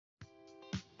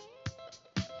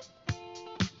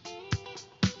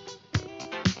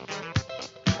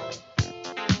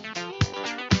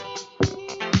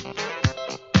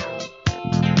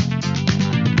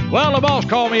my boss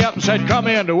called me up and said, come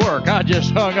in to work. I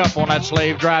just hung up on that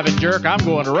slave-driving jerk. I'm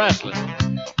going to wrestling.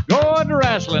 Going to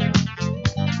wrestling.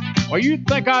 Well, you'd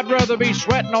think I'd rather be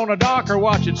sweating on a dock or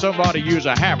watching somebody use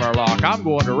a hammerlock. I'm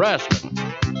going to wrestling.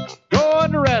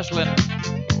 Going to wrestling.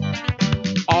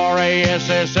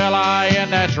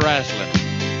 R-A-S-S-L-I-N, that's wrestling.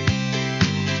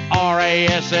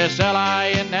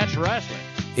 R-A-S-S-L-I-N, that's wrestling.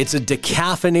 It's a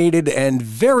decaffeinated and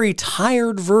very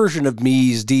tired version of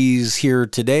Me's D's here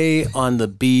today on the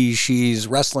BeezSheez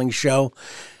Wrestling Show.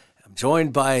 I'm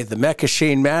joined by the Mecha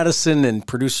Shane Madison and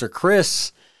producer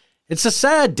Chris. It's a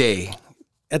sad day.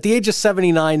 At the age of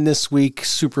 79 this week,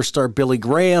 superstar Billy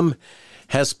Graham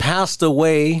has passed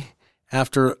away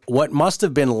after what must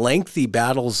have been lengthy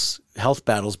battles, health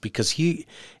battles, because he,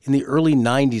 in the early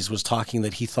 90s, was talking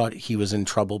that he thought he was in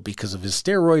trouble because of his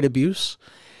steroid abuse.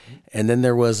 And then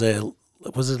there was it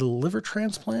a liver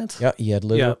transplant? Yeah, he had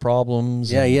liver problems.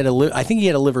 Yeah, I think he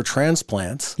had a liver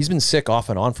transplant. He's been sick off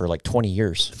and on for like 20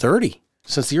 years. 30,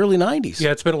 since the early 90s.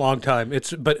 Yeah, it's been a long time.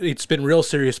 But it's been real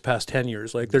serious past 10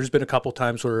 years. Like, there's been a couple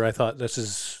times where I thought this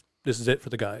is it for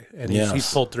the guy, and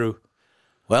he's pulled through.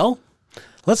 Well,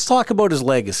 let's talk about his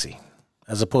legacy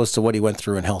as opposed to what he went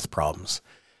through in health problems.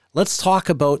 Let's talk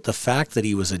about the fact that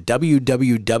he was a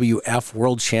WWF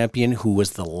World Champion who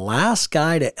was the last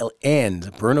guy to end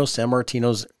Bruno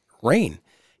Sammartino's reign.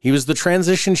 He was the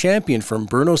transition champion from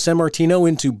Bruno Sammartino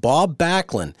into Bob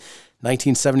Backlund,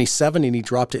 1977, and he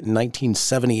dropped it in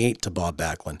 1978 to Bob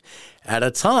Backlund at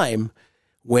a time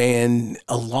when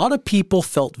a lot of people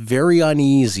felt very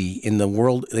uneasy in the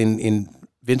world, in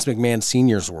Vince McMahon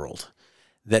Sr.'s world,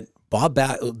 that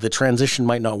the transition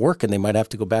might not work and they might have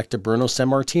to go back to Bruno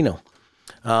Sammartino.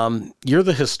 You're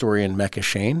the historian, Mecha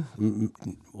Shane.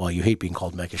 Well, you hate being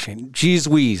called Mecha Shane. Jeez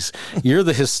Wheeze. You're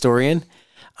the historian.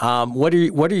 What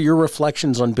are your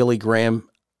reflections on Billy Graham?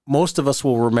 Most of us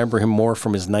will remember him more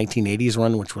from his 1980s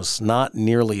run, which was not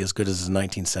nearly as good as his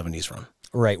 1970s run.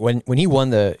 Right. When he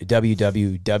won the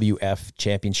WWF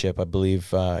championship, I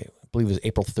believe it was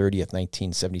April 30th,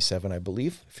 1977, I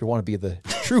believe, if you want to be the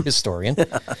true historian.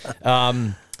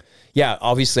 Yeah,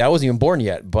 obviously I wasn't even born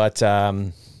yet, but,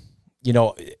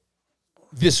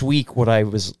 this week what I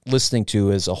was listening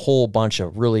to is a whole bunch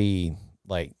of really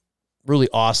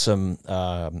awesome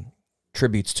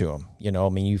tributes to him. I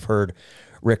mean, you've heard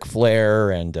Ric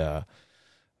Flair and,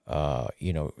 Hulk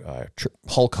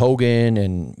Hogan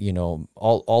and,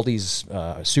 all these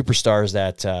superstars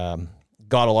that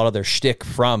got a lot of their shtick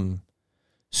from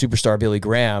superstar Billy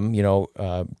Graham.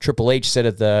 Triple H said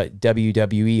at the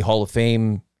WWE Hall of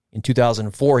Fame in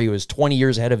 2004, he was 20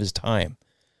 years ahead of his time.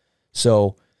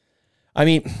 So, I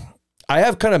mean, I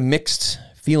have kind of mixed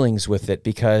feelings with it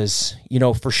because,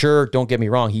 for sure, don't get me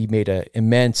wrong, he made an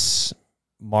immense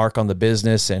mark on the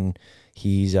business, and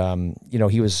he's,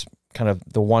 he was kind of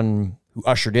the one who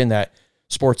ushered in that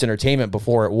sports entertainment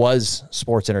before it was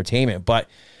sports entertainment. But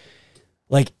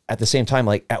at the same time,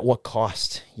 at what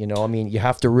cost? I mean, you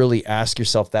have to really ask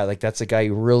yourself that. That's a guy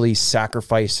who really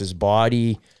sacrificed his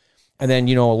body. And then,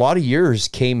 a lot of years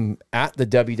came at the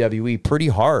WWE pretty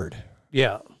hard.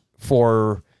 Yeah.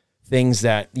 For things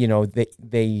that,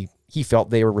 he felt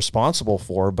they were responsible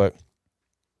for. But,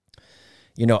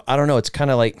 I don't know. It's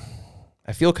kind of I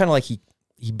feel kind of like he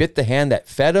bit the hand that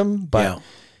fed him. But,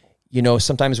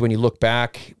 sometimes when you look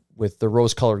back with the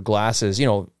rose-colored glasses,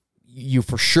 you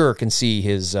for sure can see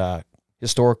his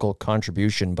historical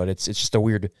contribution, but it's just a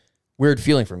weird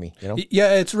feeling for me.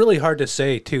 Yeah, it's really hard to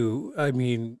say too. I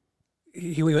mean,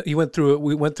 he went through it.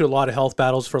 We went through a lot of health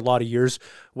battles for a lot of years.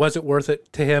 Was it worth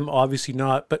it to him? Obviously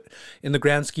not. But in the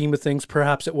grand scheme of things,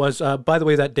 perhaps it was. By the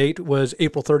way, that date was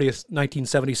April 30th,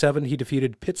 1977. He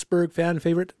defeated Pittsburgh fan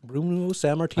favorite Bruno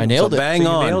Sammartino. I nailed it. Bang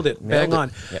on. Nailed it. Bang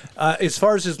on. Yeah. As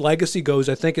far as his legacy goes,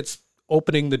 I think it's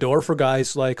opening the door for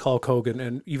guys like Hulk Hogan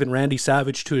and even Randy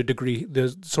Savage to a degree,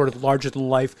 the sort of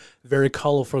larger-than-life, very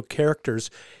colorful characters.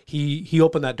 He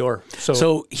opened that door.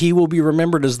 So he will be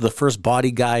remembered as the first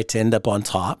body guy to end up on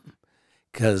top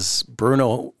because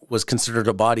Bruno was considered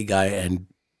a body guy and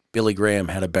Billy Graham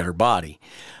had a better body.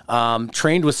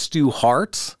 Trained with Stu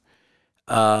Hart.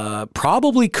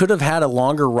 Probably could have had a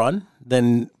longer run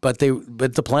but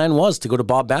the plan was to go to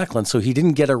Bob Backlund, so he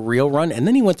didn't get a real run, and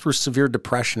then he went through severe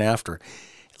depression after.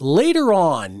 Later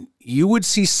on, you would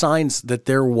see signs that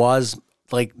there was,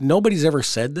 nobody's ever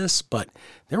said this, but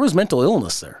there was mental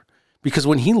illness there. Because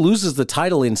when he loses the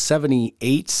title in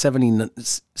 78,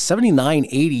 79,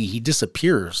 80, he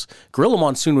disappears. Gorilla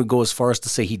Monsoon would go as far as to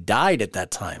say he died at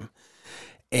that time.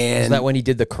 And is that when he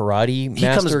did the karate master he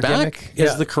comes back gimmick?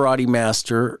 as the karate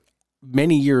master.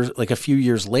 many years, like a few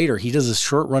years later, he does a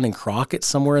short run in Crockett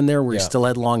somewhere in there where he still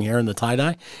had long hair and the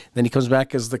tie-dye. Then he comes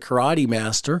back as the karate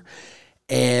master.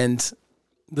 And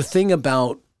the thing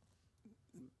about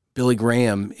Billy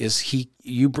Graham is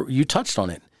you touched on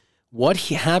it. What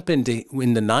happened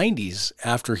in the 90s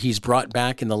after he's brought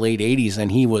back in the late 80s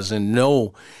and he was in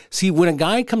see, when a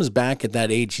guy comes back at that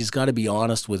age, he's got to be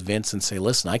honest with Vince and say,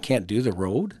 listen, I can't do the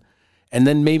road. And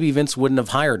then maybe Vince wouldn't have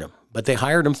hired him. But they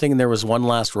hired him thinking there was one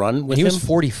last run with him. He was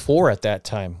 44 at that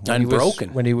time.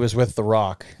 Unbroken. When he was with The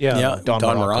Rock. Yeah, Don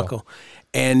Morocco.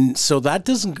 And so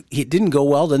it didn't go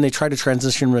well. Then they tried to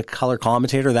transition to color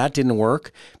commentator. That didn't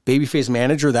work. Babyface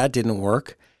manager, that didn't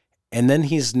work. And then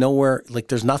he's nowhere, like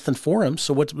there's nothing for him.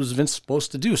 So what was Vince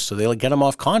supposed to do? So they get him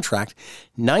off contract.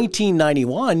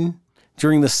 1991,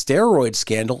 during the steroid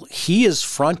scandal, he is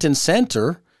front and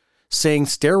center saying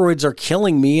steroids are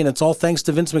killing me and it's all thanks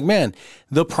to Vince McMahon.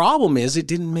 The problem is it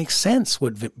didn't make sense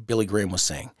what Billy Graham was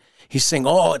saying. He's saying,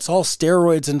 oh, it's all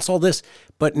steroids and it's all this.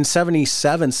 But in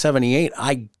 77, 78,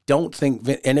 I don't think,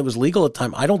 and it was legal at the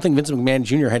time, I don't think Vince McMahon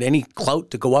Jr. had any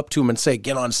clout to go up to him and say,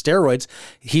 get on steroids.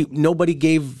 Nobody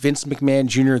gave Vince McMahon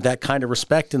Jr. that kind of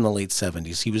respect in the late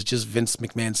 70s. He was just Vince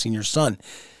McMahon Sr.'s son.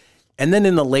 And then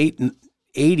in the late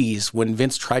 80s, when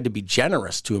Vince tried to be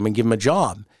generous to him and give him a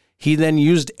job, he then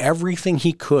used everything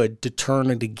he could to turn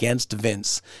it against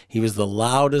Vince. He was the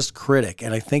loudest critic.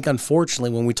 And I think, unfortunately,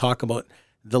 when we talk about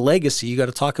the legacy, you got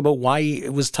to talk about why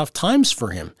it was tough times for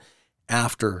him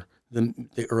after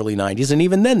the early 90s. And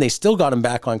even then, they still got him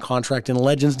back on contract in a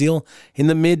Legends deal in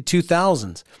the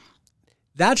mid-2000s.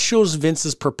 That shows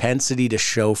Vince's propensity to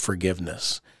show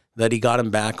forgiveness, that he got him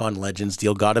back on Legends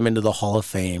deal, got him into the Hall of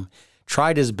Fame,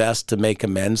 tried his best to make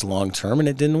amends long-term, and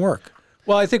it didn't work.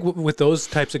 Well, I think with those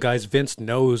types of guys, Vince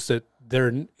knows that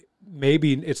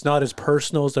maybe it's not as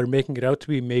personal as they're making it out to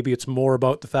be. Maybe it's more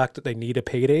about the fact that they need a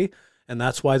payday. And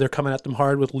that's why they're coming at them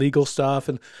hard with legal stuff.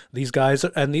 And these guys,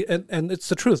 and it's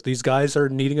the truth. These guys are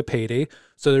needing a payday,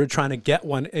 so they're trying to get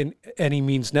one in any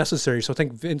means necessary. So I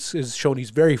think Vince is shown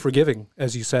he's very forgiving,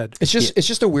 as you said. It's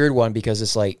just a weird one because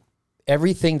it's like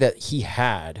everything that he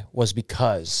had was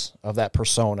because of that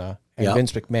persona and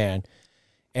Vince McMahon.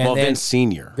 And then Vince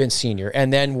Sr. Vince Sr.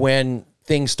 And then when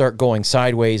things start going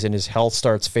sideways and his health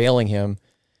starts failing him,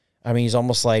 I mean, he's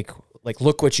almost like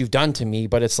look what you've done to me.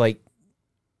 But it's like,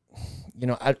 you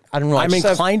know, I don't know. I'm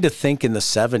inclined to think in the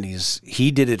 70s he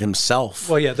did it himself.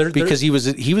 Well, yeah, because he was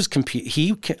did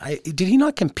he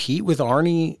not compete with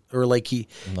Arnie or like he?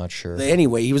 I'm not sure.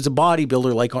 Anyway, he was a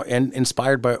bodybuilder and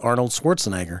inspired by Arnold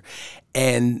Schwarzenegger,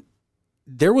 and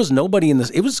there was nobody in this.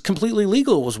 It was completely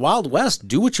legal. It was Wild West.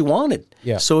 Do what you wanted.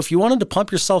 Yeah. So if you wanted to pump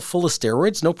yourself full of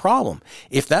steroids, no problem.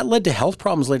 If that led to health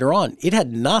problems later on, it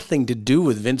had nothing to do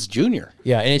with Vince Jr.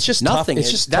 Yeah, and it's just nothing. Tough.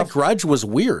 It's just that tough. grudge was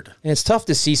weird. And it's tough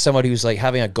to see somebody who's like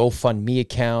having a GoFundMe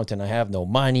account and I have no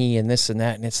money and this and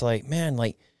that, and it's like, man,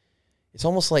 like it's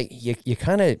almost like you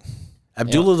kind of.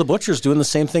 Abdullah the Butcher's doing the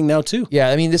same thing now too. Yeah,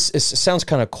 I mean, this sounds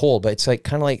kind of cold, but it's like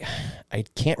kind of like I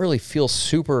can't really feel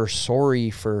super sorry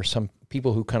for some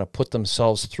people who kind of put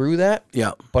themselves through that.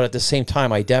 Yeah. But at the same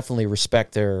time, I definitely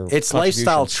respect their It's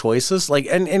lifestyle choices. Like,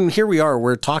 and here we are,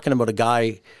 we're talking about a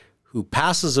guy who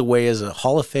passes away as a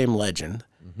Hall of Fame legend.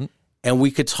 Mm-hmm. And we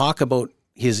could talk about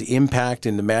his impact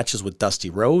in the matches with Dusty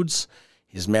Rhodes,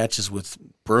 his matches with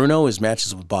Bruno, his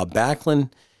matches with Bob Backlund.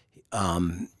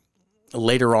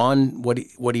 Later on,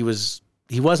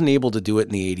 he wasn't able to do it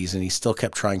in the 80s, and he still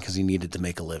kept trying because he needed to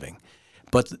make a living.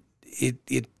 But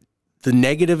the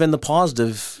negative and the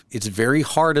positive, it's very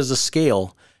hard as a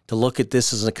scale to look at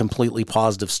this as a completely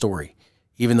positive story,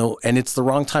 even though, and it's the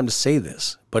wrong time to say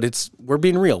this, but we're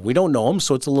being real. We don't know him,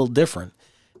 so it's a little different.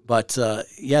 But the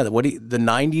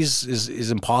 90s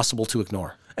is impossible to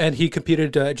ignore. And he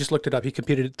competed, I just looked it up, he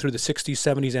competed through the 60s,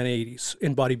 70s, and 80s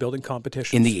in bodybuilding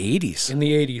competitions. In the 80s? In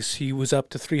the 80s. He was up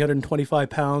to 325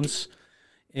 pounds,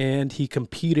 and he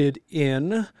competed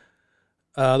in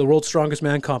the World's Strongest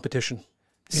Man competition.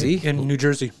 See? In New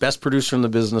Jersey. Best producer in the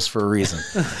business for a reason.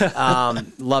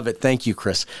 Love it. Thank you,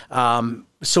 Chris.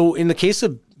 So in the case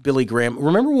of Billy Graham,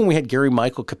 remember when we had Gary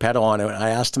Michael Capetta on, and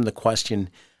I asked him the question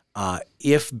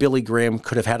if Billy Graham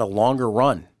could have had a longer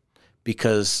run,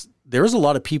 because there's a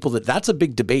lot of people that's a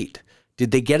big debate.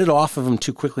 Did they get it off of him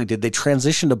too quickly? Did they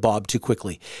transition to Bob too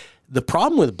quickly? The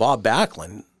problem with Bob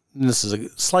Backlund, and this is a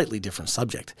slightly different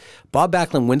subject, Bob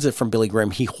Backlund wins it from Billy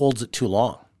Graham. He holds it too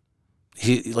long.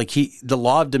 The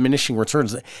law of diminishing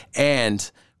returns,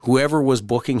 and whoever was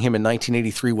booking him in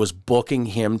 1983 was booking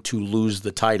him to lose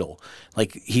the title.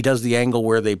 Like, he does the angle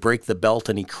where they break the belt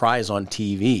and he cries on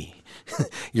TV.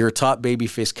 Your top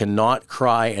babyface cannot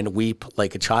cry and weep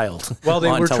like a child. Well, they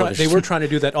on were television. they were trying to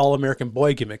do that all-American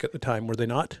boy gimmick at the time, were they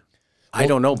not? I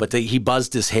don't know, but he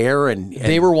buzzed his hair and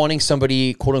They were wanting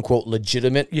somebody, quote unquote,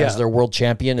 legitimate as their world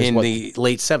champion in the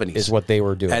late 70s. is what they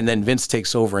were doing. And then Vince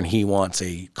takes over and he wants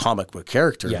a comic book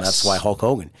character. Yes. And that's why Hulk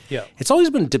Hogan. Yeah. It's always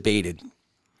been debated.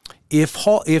 If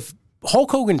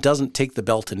Hulk Hogan doesn't take the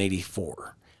belt in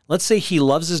 84, let's say he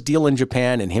loves his deal in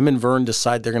Japan and him and Vern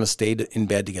decide they're going to stay in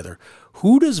bed together.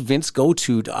 Who does Vince go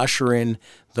to usher in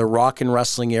the rock and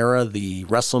wrestling era, the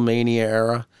WrestleMania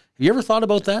era? Have you ever thought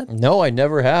about that? No, I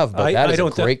never have, but that is a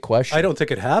great question. I don't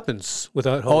think it happens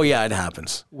without Hulk. Oh, yeah, it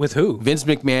happens. With who? Vince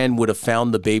McMahon would have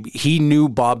found the baby. He knew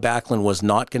Bob Backlund was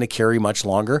not going to carry much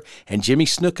longer, and Jimmy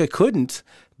Snuka couldn't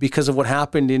because of what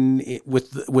happened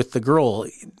with the girl,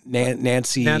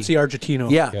 Nancy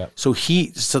Argentino. Yeah.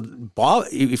 So Bob,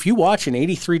 if you watch in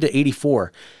 83 to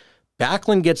 84,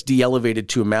 Backlund gets de-elevated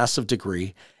to a massive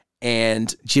degree,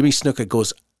 and Jimmy Snuka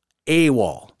goes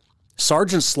AWOL.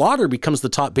 Sergeant Slaughter becomes the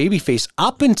top babyface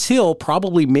up until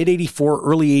probably mid-84,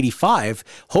 early 85.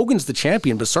 Hogan's the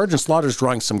champion, but Sergeant Slaughter's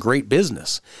drawing some great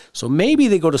business. So maybe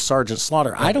they go to Sergeant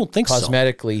Slaughter. I don't think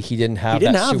Cosmetically, he didn't have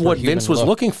what Vince was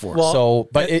looking for. Well,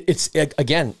 but it's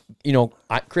again,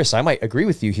 Chris, I might agree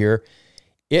with you here.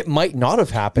 It might not have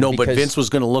happened. No, but Vince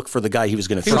was going to look for the guy he was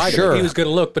going to try sure. to. He was going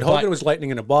to look, but Hogan was lightning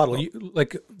in a bottle.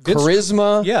 Vince,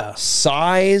 charisma,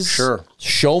 size,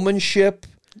 showmanship.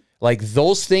 Like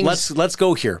those things. Let's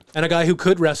go here. And a guy who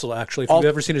could wrestle, actually, if you've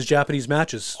ever seen his Japanese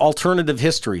matches. Alternative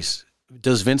histories.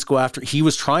 Does Vince go after? He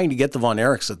was trying to get the Von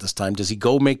Erichs at this time. Does he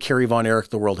go make Kerry Von Erich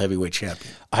the world heavyweight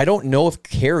champion? I don't know if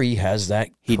Kerry has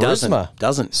that He charisma.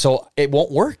 doesn't. So it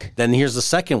won't work. Then here's the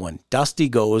second one. Dusty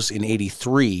goes in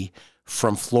 83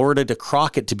 from Florida to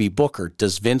Crockett to be Booker.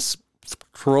 Does Vince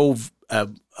throw a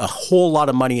whole lot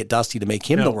of money at Dusty to make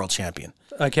him the world champion?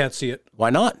 I can't see it. Why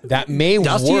not? That may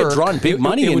Dusty work. had drawn big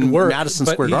money in Madison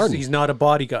Square Garden. He's not a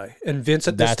body guy. And Vince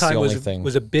at this time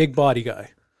was a big body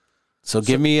guy. So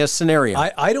give me a scenario.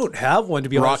 I don't have one, to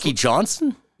be honest. Rocky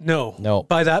Johnson? No.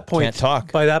 By that point, Can't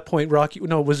talk. By that point, Rocky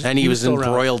was And he was still around.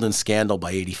 embroiled in scandal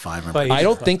by 85. I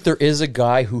don't think there is a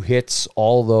guy who hits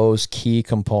all those key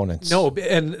components. No,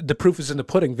 and the proof is in the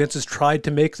pudding. Vince has tried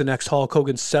to make the next Hulk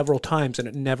Hogan several times, and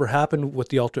it never happened with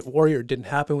the Ultimate Warrior. It didn't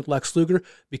happen with Lex Luger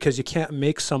because you can't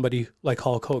make somebody like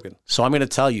Hulk Hogan. So I'm going to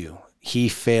tell you, he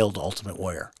failed Ultimate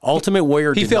Warrior. Ultimate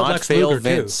Warrior He did failed not Lex fail Luger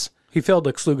Vince. too. He failed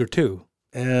Lex Luger too.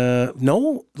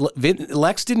 No,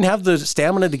 Lex didn't have the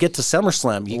stamina to get to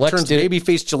SummerSlam. He turns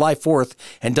babyface July 4th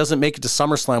and doesn't make it to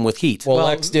SummerSlam with heat. Well,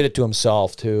 Lex did it to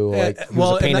himself too. He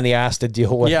was a pain in the ass to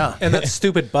deal with. Yeah, and that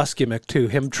stupid bus gimmick too.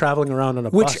 Him traveling around on a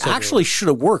which bus. Actually should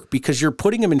have worked because you're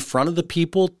putting him in front of the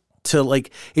people to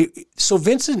so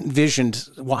Vince envisioned,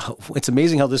 wow, it's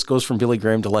amazing how this goes from Billy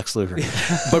Graham to Lex Luger,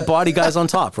 but body guys on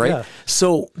top, right? Yeah.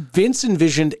 So Vince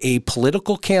envisioned a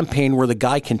political campaign where the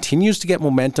guy continues to get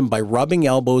momentum by rubbing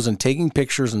elbows and taking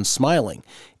pictures and smiling.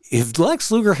 If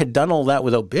Lex Luger had done all that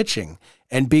without bitching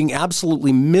and being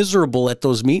absolutely miserable at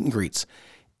those meet and greets,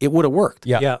 it would have worked.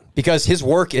 Yeah. Because his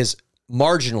work is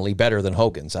marginally better than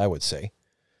Hogan's, I would say.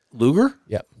 Luger?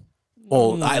 Yeah.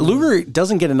 Well, Luger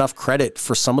doesn't get enough credit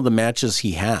for some of the matches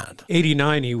he had.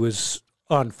 89, he was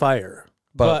on fire.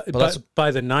 But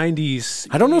by the 90s...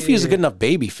 I don't know if he was a good enough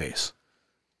babyface.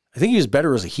 I think he was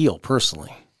better as a heel,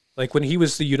 personally. Like when he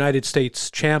was the United States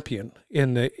champion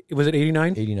was it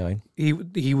 89? 89.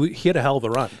 He had a hell of a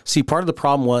run. See, part of the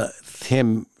problem with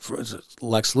him,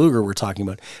 Lex Luger we're talking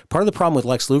about, part of the problem with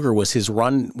Lex Luger was his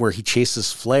run where he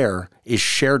chases Flair is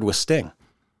shared with Sting.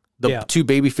 The two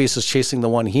baby faces chasing the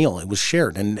one heel. It was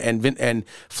shared. And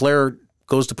Flair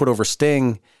goes to put over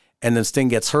Sting, and then Sting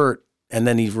gets hurt, and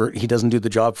then he doesn't do the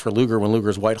job for Luger when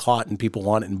Luger's white hot and people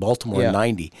want it in Baltimore in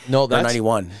 90. No, that's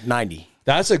 91, 90.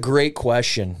 That's a great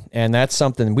question, and that's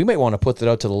something we might want to put that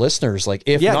out to the listeners. Like,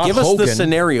 if not give Hogan, us the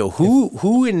scenario. Who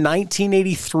in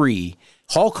 1983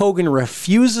 Hulk Hogan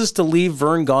refuses to leave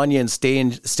Vern Gagne and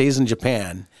stays in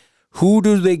Japan? Who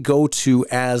do they go to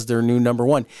as their new number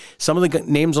one? Some of the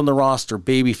names on the roster,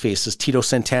 babyfaces. Tito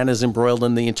Santana's embroiled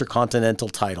in the Intercontinental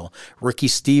title. Ricky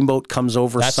Steamboat comes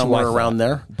over somewhere around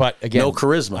there. But again, no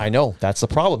charisma. I know. That's the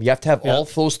problem. You have to have all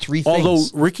those three things. Although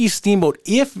Ricky Steamboat,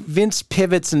 if Vince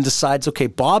pivots and decides, okay,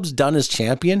 Bob's done as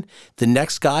champion, the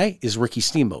next guy is Ricky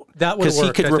Steamboat. That would work, because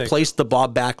he could replace the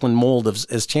Bob Backlund mold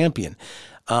as champion.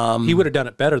 He would have done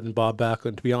it better than Bob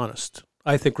Backlund, to be honest.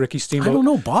 I think Ricky Steamboat... I don't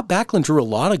know. Bob Backlund drew a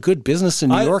lot of good business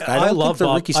in New York. I love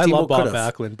Bob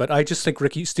Backlund, but I just think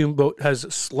Ricky Steamboat has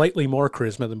slightly more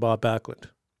charisma than Bob Backlund.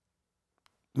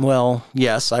 Well,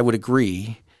 yes, I would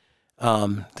agree.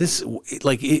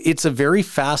 It's a very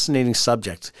fascinating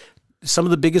subject. some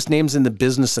of the biggest names in the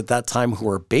business at that time who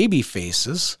are baby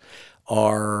faces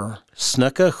are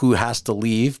Snuka, who has to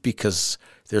leave because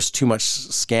there's too much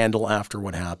scandal after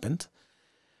what happened.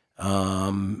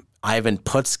 Ivan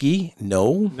Putski,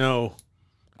 no,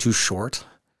 too short.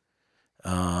 It's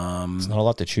not a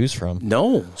lot to choose from.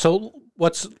 No. So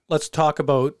let's talk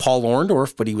about Paul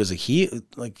Orndorff, but he was a heel.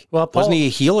 Wasn't he a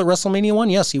heel at WrestleMania 1?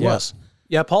 Yes, he was.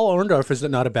 Yeah, Paul Orndorff is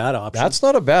not a bad option. That's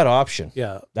not a bad option.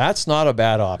 Yeah. That's not a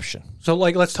bad option. So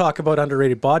let's talk about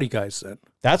underrated body guys then.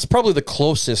 That's probably the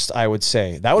closest I would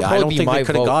say. That would I probably don't be think my they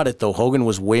could have vote. got it though. Hogan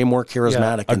was way more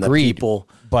charismatic, and the Agreed. people.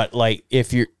 But like,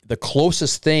 if you're the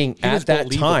closest thing He was at that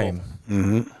believable.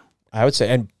 time, I would say,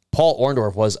 and Paul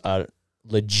Orndorff was a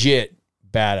legit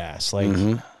badass.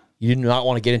 Like, you do not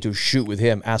want to get into a shoot with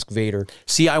him. Ask Vader.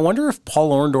 See, I wonder if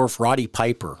Paul Orndorff, Roddy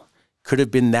Piper, could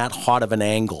have been that hot of an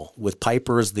angle with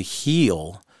Piper as the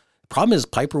heel. Problem is,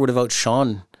 Piper would have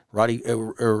outshone Roddy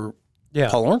or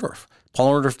Paul Orndorff.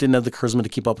 Paul Orndorff didn't have the charisma to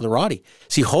keep up with Roddy.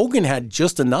 See, Hogan had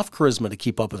just enough charisma to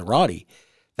keep up with Roddy.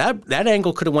 That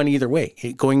angle could have went either way.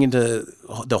 Going into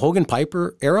the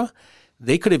Hogan-Piper era,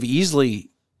 they could have easily,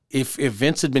 if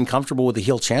Vince had been comfortable with the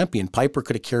heel champion, Piper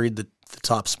could have carried the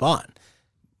top spot.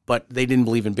 But they didn't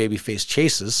believe in babyface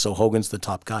chases, so Hogan's the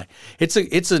top guy.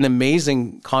 It's an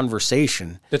amazing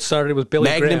conversation. It started with Billy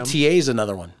Magnum Graham. TA is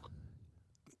another one.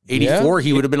 84,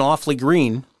 he would have been awfully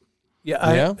green.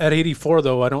 Yeah, at 84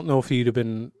 though, I don't know if he'd have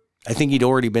been. I think he'd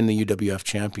already been the UWF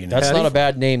champion. That's not a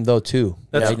bad name though, too.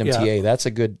 That's- Magnum yeah. TA. That's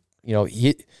a good.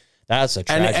 That's a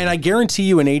tragedy. And I guarantee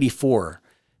you in 84,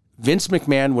 Vince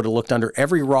McMahon would have looked under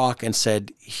every rock and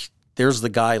said, there's the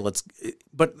guy,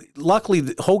 but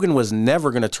luckily Hogan was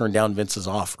never going to turn down Vince's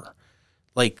offer.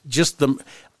 Like, just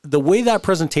the way that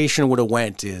presentation would have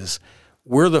went is,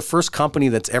 we're the first company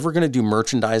that's ever going to do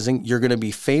merchandising. You're going to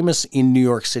be famous in New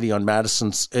York City on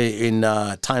in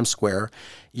Times Square.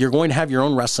 You're going to have your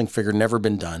own wrestling figure, never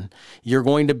been done. You're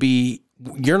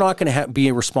not going to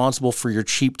be responsible for your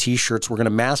cheap T-shirts. We're going to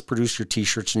mass produce your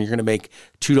T-shirts, and you're going to make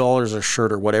 $2 a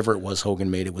shirt or whatever it was Hogan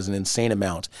made. It was an insane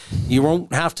amount. You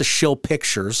won't have to shill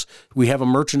pictures. We have a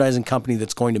merchandising company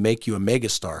that's going to make you a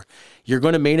megastar. You're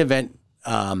going to main event.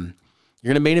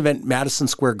 You're going to main event Madison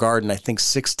Square Garden, I think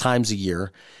 6 times a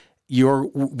year. We're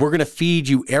going to feed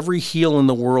you every heel in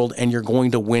the world, and you're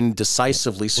going to win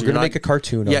decisively. So We're going to make a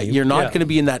cartoon of you. You're not going to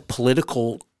be in that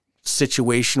political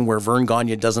situation where Vern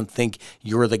Gagne doesn't think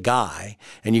you're the guy,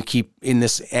 and you keep in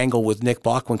this angle with Nick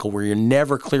Bockwinkel where you're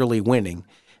never clearly winning.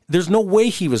 There's no way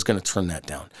he was going to turn that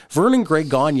down. Vern and Greg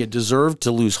Gagne deserved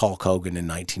to lose Hulk Hogan in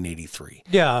 1983.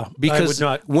 Yeah, because I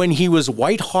would not. When he was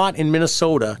white hot in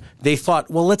Minnesota, they thought,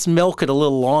 well, let's milk it a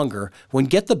little longer.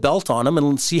 Get the belt on him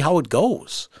and see how it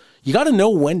goes. You got to know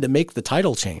when to make the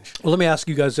title change. Well, let me ask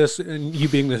you guys this, and you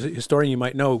being the historian, you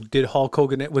might know, did Hulk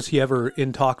Hogan, was he ever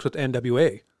in talks with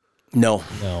NWA? No,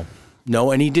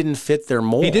 and he didn't fit their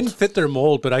mold. He didn't fit their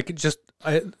mold, but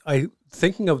I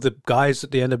thinking of the guys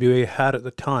that the NWA had at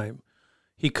the time,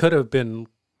 he could have been,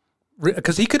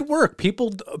 because he could work.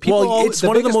 People. It's the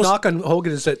one of the biggest most knock on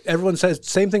Hogan is that everyone says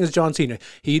same thing as John Cena.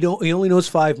 He only knows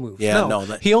 5 moves.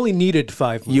 Yeah, he only needed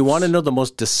 5 moves. You want to know the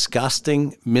most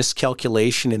disgusting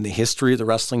miscalculation in the history of the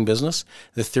wrestling business?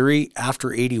 The theory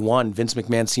after 81, Vince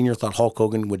McMahon Sr. thought Hulk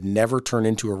Hogan would never turn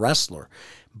into a wrestler.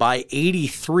 By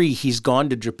 83, he's gone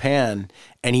to Japan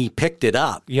and he picked it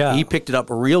up. Yeah. He picked it up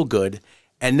real good.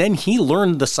 And then he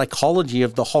learned the psychology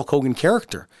of the Hulk Hogan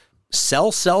character.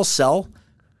 Sell,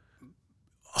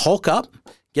 Hulk up,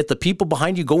 get the people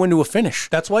behind you, go into a finish.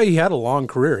 That's why he had a long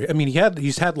career. I mean,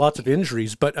 he's had lots of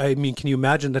injuries, but I mean, can you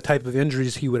imagine the type of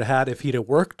injuries he would have had if he'd have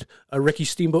worked a Ricky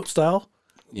Steamboat style?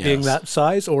 Yes. Being that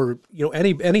size, or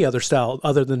any other style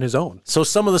other than his own. So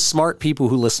some of the smart people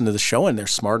who listen to the show, and they're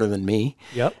smarter than me,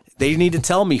 Yep. They need to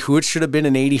tell me who it should have been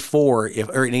in 84,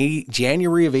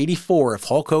 January of 84, if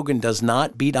Hulk Hogan does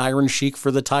not beat Iron Sheik for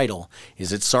the title.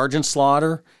 Is it Sergeant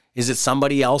Slaughter? Is it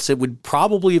somebody else? It would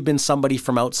probably have been somebody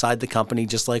from outside the company,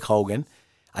 just like Hogan.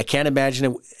 I can't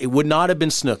imagine it would not have been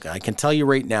Snuka. I can tell you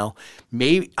right now.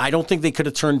 I don't think they could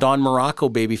have turned Don Morocco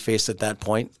babyface at that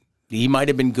point. He might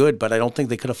have been good, but I don't think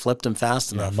they could have flipped him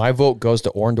fast enough. My vote goes to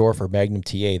Orndorff or Magnum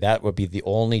TA. That would be the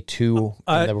only two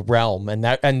in the realm,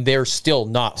 and they're still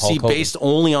not Hulk Hogan. Based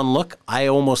only on look, I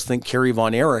almost think Kerry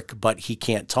Von Erich, but he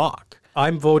can't talk.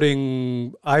 I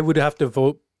would have to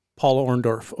vote Paul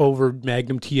Orndorff over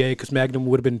Magnum TA because Magnum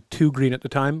would have been too green at the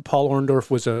time. Paul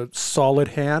Orndorff was a solid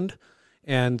hand,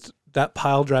 and that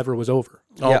pile driver was over.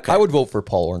 Yeah, Okay. I would vote for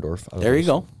Paul Orndorff. There you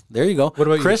go. What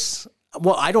about Chris?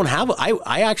 Well, I don't have.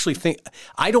 I actually think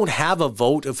I don't have a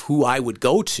vote of who I would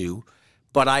go to,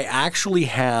 but I actually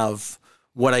have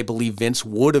what I believe Vince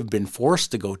would have been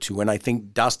forced to go to. And I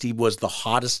think Dusty was the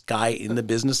hottest guy in the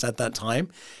business at that time.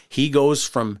 He goes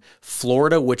from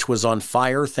Florida, which was on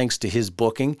fire thanks to his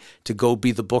booking, to go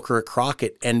be the booker at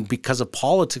Crockett. And because of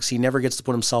politics, he never gets to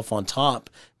put himself on top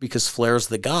because Flair's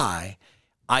the guy.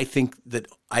 I think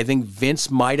Vince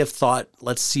might have thought,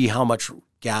 let's see how much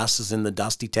gas is in the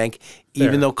Dusty tank.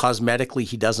 Even though cosmetically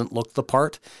he doesn't look the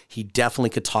part, he definitely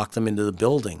could talk them into the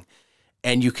building.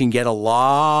 And you can get a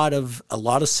lot of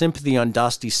sympathy on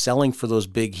Dusty selling for those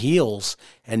big heels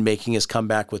and making his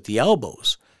comeback with the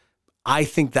elbows. I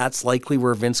think that's likely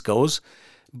where Vince goes,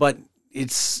 but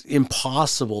it's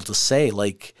impossible to say.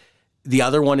 Like, the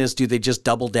other one is, do they just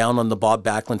double down on the Bob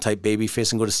Backlund type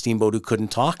babyface and go to Steamboat who couldn't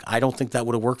talk? I don't think that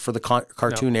would have worked for the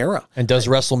cartoon era. And does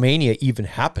WrestleMania even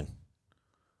happen?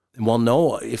 Well,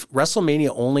 no. If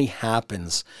WrestleMania only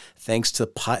happens thanks to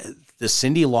the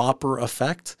Cyndi Lauper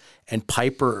effect and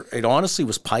Piper, it honestly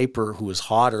was Piper who was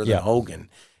hotter than Hogan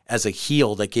as a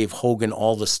heel that gave Hogan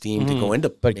all the steam to go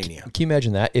into Mania. Can you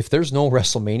imagine that? If there's no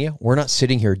WrestleMania, we're not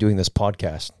sitting here doing this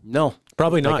podcast. No.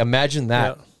 Probably not. Like, imagine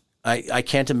that. Yeah. I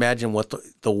can't imagine what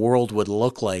the world would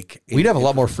look like. We'd have a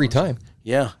lot more free time.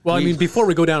 Yeah. Well, I mean, before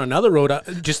we go down another road,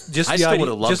 just I the still idea, would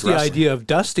have loved just the wrestling. idea of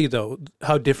Dusty, though,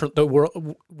 how different the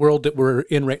world that we're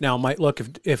in right now might look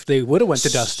if they would have went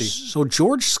to Dusty. So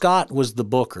George Scott was the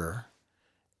booker,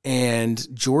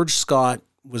 and George Scott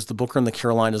was the booker in the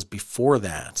Carolinas before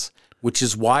that, which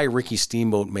is why Ricky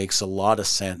Steamboat makes a lot of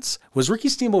sense. Was Ricky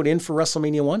Steamboat in for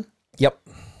WrestleMania 1? Yep.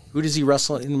 Who does he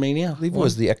wrestle in Mania? I believe it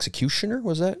was the Executioner,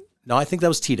 was that? No, I think that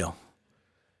was Tito.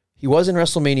 He was in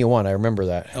WrestleMania 1, I remember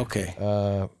that.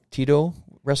 Okay. Tito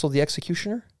wrestled the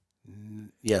Executioner?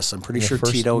 Yes, I'm pretty In the sure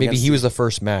first, Tito. maybe he was the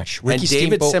first match. And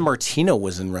David Steamboat- Sammartino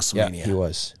was in WrestleMania. Yeah, he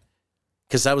was.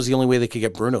 Because that was the only way they could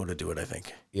get Bruno to do it, I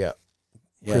think. Yeah.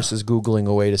 Yeah. Chris is Googling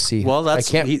away to see. Well,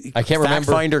 that's I can't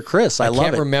remember. Finder Chris. I love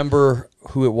can't it. remember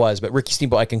who it was, but Ricky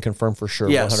Steamboat I can confirm for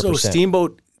sure. Yeah, 100%. so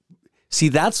Steamboat. See,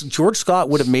 that's George Scott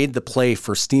would have made the play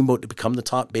for Steamboat to become the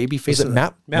top babyface. Is it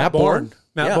Matt Bourne?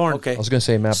 Matt Yeah, Bourne. okay. I was going to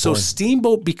say Matt So Bourne.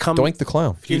 Steamboat becomes Doink the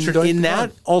Clown. Future Doink in the that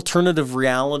Clown. alternative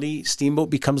reality. Steamboat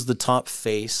becomes the top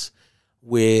face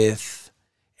with,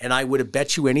 and I would have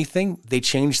bet you anything they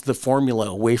changed the formula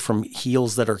away from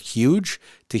heels that are huge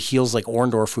to heels like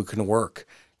Orndorff who can work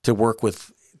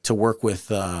with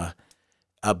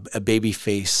a baby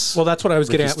face. Well, that's what I was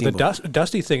getting Ricky at with the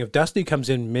Dusty thing. If Dusty comes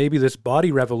in, maybe this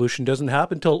body revolution doesn't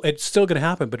happen till it's still going to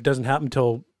happen, but it doesn't happen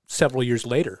until several years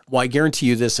later. Well, I guarantee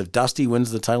you this: if Dusty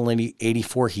wins the title in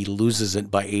 '84, he loses it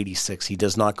by '86. He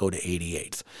does not go to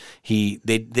 '88.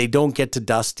 They don't get to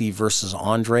Dusty versus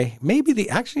Andre. Maybe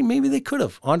they could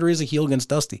have. Andre is a heel against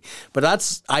Dusty, but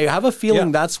I have a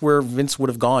feeling that's where Vince would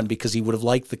have gone because he would have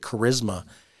liked the charisma.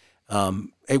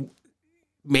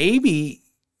 Maybe.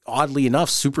 Oddly enough,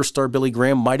 superstar Billy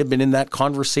Graham might have been in that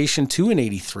conversation too in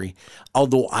 '83.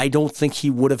 Although I don't think he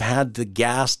would have had the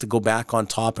gas to go back on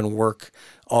top and work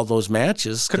all those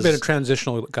matches. Could have been a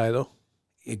transitional guy, though.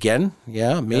 Again,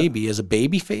 maybe as a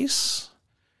baby face.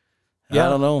 Yeah. I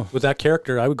don't know. With that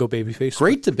character, I would go babyface.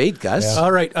 Great debate, guys.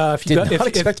 All right. If you Did not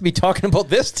expect to be talking about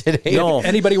this today. No. If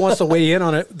anybody wants to weigh in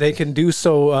on it, they can do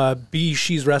so.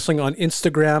 BeezSheez Wrestling on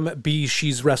Instagram,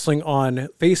 BeezSheez Wrestling on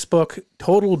Facebook,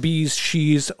 Total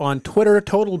BeezSheez on Twitter,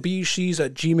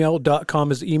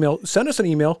 totalbeezsheez@gmail.com is the email. Send us an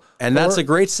email. And that's a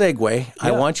great segue.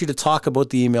 I want you to talk about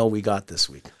the email we got this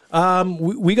week.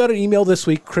 We got an email this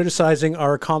week criticizing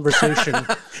our conversation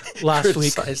last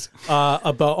week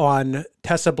about on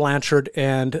Tessa Blanchard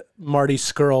and Marty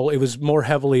Scurll. It was more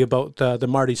heavily about the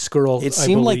Marty Scurll. It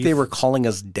seemed like they were calling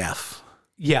us deaf.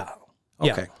 Yeah.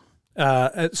 Okay.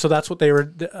 Yeah. So that's what they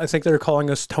were. I think they were calling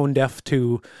us tone deaf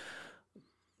to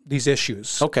these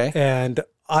issues. Okay. And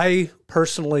I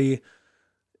personally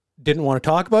didn't want to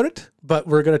talk about it, but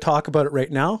we're going to talk about it right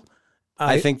now.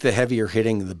 I think the heavier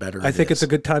hitting, the better. I think it's a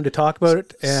good time to talk about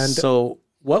it. And so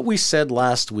what we said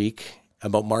last week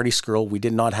about Marty Scurll, we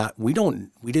didn't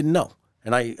know.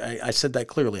 And I said that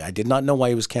clearly. I did not know why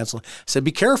he was canceled. I said,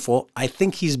 be careful. I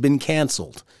think he's been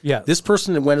canceled. Yeah. This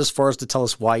person went as far as to tell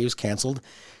us why he was canceled.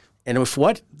 And if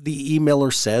what the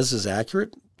emailer says is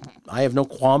accurate, I have no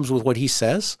qualms with what he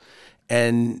says.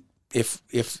 And if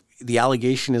the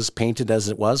allegation is painted as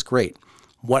it was, great.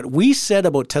 What we said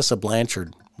about Tessa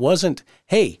Blanchard wasn't,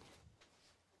 hey,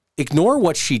 ignore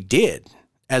what she did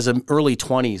as an early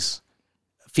 20s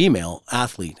female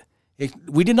athlete.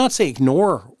 We did not say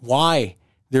ignore why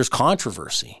there's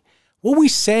controversy. What we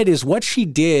said is what she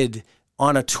did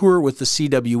on a tour with the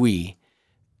CWE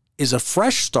is a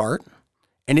fresh start,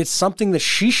 and it's something that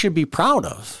she should be proud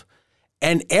of.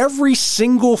 And every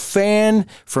single fan,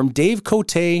 from Dave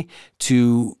Cote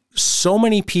to so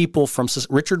many people from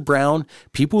Richard Brown,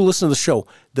 people who listen to the show,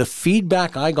 the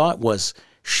feedback I got was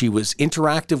she was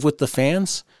interactive with the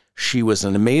fans. She was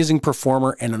an amazing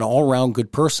performer and an all-around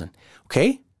good person.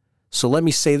 Okay? So let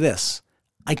me say this.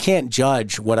 I can't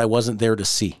judge what I wasn't there to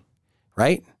see,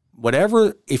 right?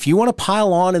 Whatever, if you want to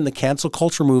pile on in the cancel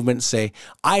culture movement and say,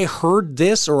 I heard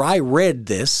this or I read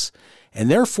this, and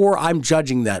therefore I'm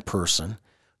judging that person,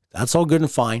 that's all good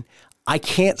and fine. I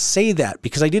can't say that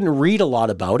because I didn't read a lot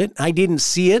about it. I didn't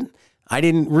see it. I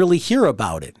didn't really hear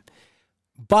about it.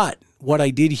 But what I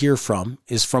did hear from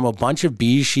is from a bunch of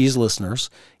BeezSheez listeners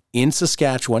in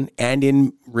Saskatchewan and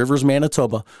in Rivers,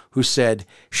 Manitoba, who said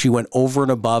she went over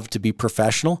and above to be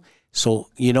professional. So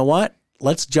you know what?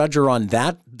 Let's judge her on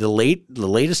that, the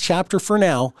latest chapter for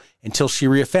now, until she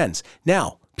reoffends.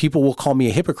 Now, people will call me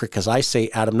a hypocrite because I say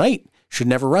Adam Knight should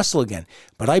never wrestle again.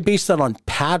 But I base that on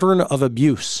pattern of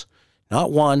abuse.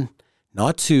 Not one,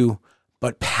 not two,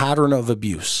 but pattern of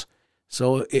abuse.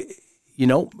 So,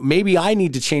 maybe I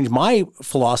need to change my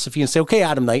philosophy and say, okay,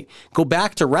 Adam Knight, go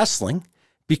back to wrestling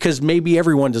because maybe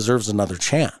everyone deserves another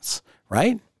chance,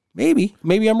 right? Maybe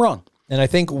I'm wrong. And I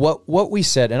think what we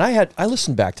said, and I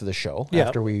listened back to the show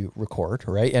after we record,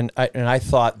 right? And I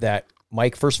thought that,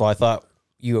 Mike, first of all, I thought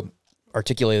you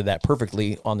articulated that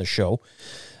perfectly on the show.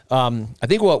 I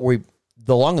think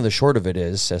the long and the short of it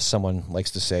is, as someone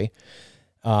likes to say,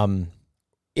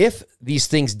 if these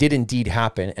things did indeed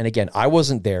happen, and again, I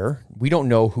wasn't there, we don't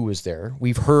know who was there,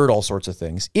 we've heard all sorts of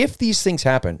things. If these things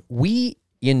happen, we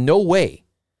in no way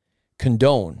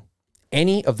condone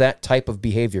any of that type of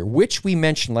behavior, which we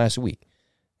mentioned last week.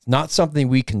 It's not something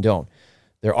we condone.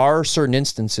 There are certain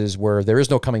instances where there is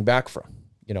no coming back from,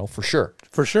 for sure.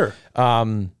 For sure.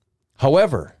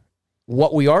 However,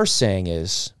 what we are saying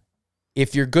is,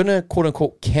 if you're going to, quote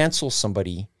unquote, cancel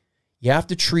somebody, you have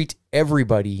to treat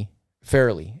everybody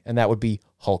fairly. And that would be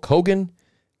Hulk Hogan.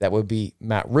 That would be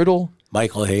Matt Riddle.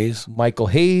 Michael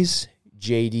Hayes.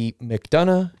 J.D.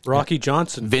 McDonough. Rocky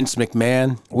Johnson. Vince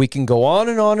McMahon. We can go on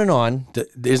and on and on.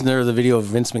 Isn't there the video of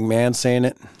Vince McMahon saying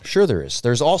it? Sure there is.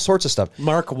 There's all sorts of stuff.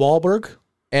 Mark Wahlberg.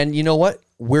 And you know what?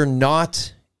 We're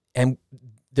not, and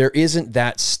there isn't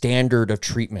that standard of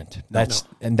treatment.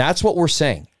 And that's what we're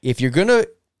saying. If you're going to,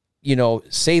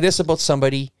 say this about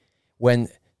somebody when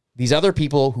these other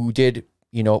people who did,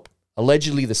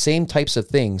 allegedly the same types of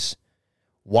things,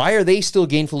 why are they still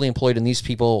gainfully employed and these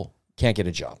people can't get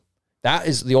a job? That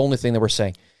is the only thing that we're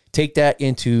saying. Take that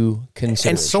into consideration.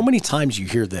 And so many times you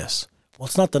hear this. Well,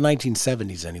 it's not the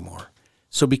 1970s anymore.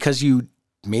 So because you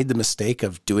made the mistake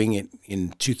of doing it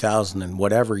in 2000 and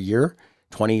whatever year,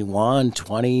 21,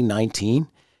 20, 19,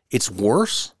 it's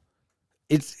worse.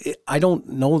 I don't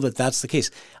know that that's the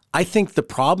case. I think the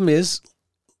problem is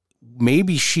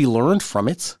maybe she learned from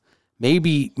it.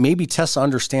 Maybe Tessa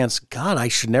understands, God, I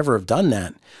should never have done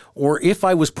that. Or if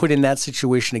I was put in that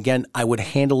situation again, I would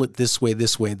handle it this way,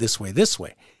 this way, this way, this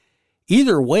way.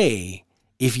 Either way,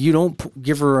 if you don't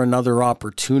give her another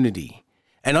opportunity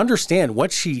and understand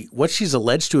what she's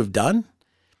alleged to have done,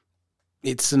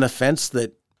 it's an offense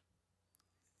that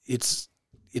it's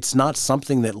not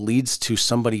something that leads to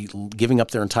somebody giving up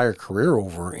their entire career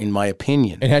over, in my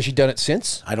opinion. And has she done it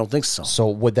since? I don't think so. So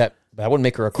would that wouldn't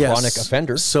make her a chronic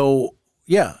offender? So,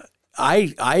 yeah,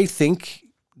 I think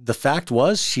the fact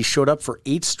was she showed up for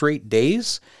 8 straight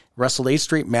days, wrestled 8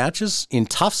 straight matches in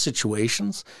tough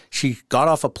situations. She got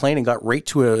off a plane and got right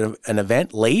to an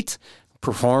event late,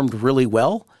 performed really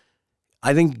well.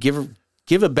 I think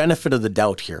give a benefit of the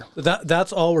doubt here.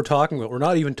 That's all we're talking about. We're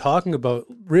not even talking about,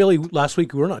 really, last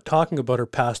week, we're not talking about her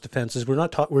past offenses. We're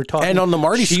talking. And on the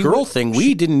Marty Skrull thing,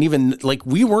 we didn't even,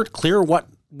 we weren't clear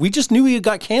we just knew he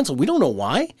got canceled. We don't know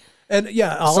why. And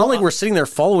yeah, it's not like we're sitting there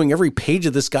following every page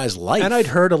of this guy's life. And I'd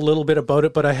heard a little bit about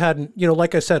it, but I hadn't,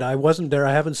 like I said, I wasn't there.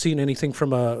 I haven't seen anything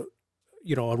from a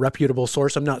reputable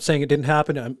source. I'm not saying it didn't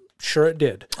happen. I'm sure it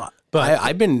did. But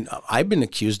I've been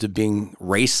accused of being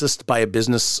racist by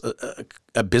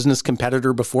a business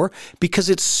competitor before because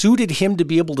it suited him to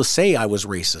be able to say I was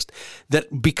racist.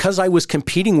 That because I was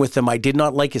competing with him, I did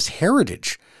not like his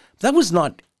heritage. That was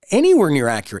not anywhere near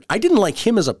accurate. I didn't like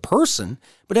him as a person,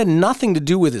 but it had nothing to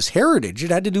do with his heritage. It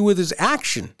had to do with his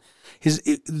action,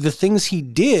 the things he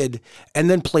did, and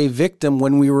then play victim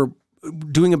when we were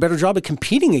doing a better job at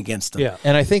competing against him. Yeah,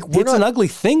 and I think it's an ugly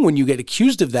thing when you get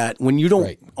accused of that when you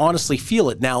don't honestly feel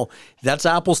it. Now, that's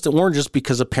apples to oranges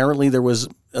because apparently there was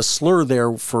a slur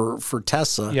there for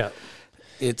Tessa. Yeah.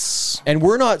 And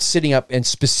we're not sitting up and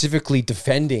specifically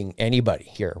defending anybody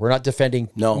here. We're not defending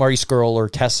Marty Skrull or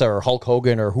Tessa or Hulk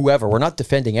Hogan or whoever. We're not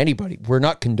defending anybody. We're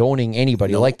not condoning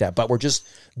anybody like that. But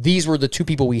these were the two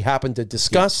people we happened to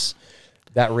discuss.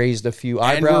 That raised a few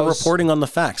And eyebrows. we're reporting on the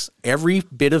facts. Every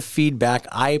bit of feedback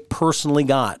I personally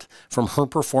got from her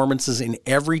performances in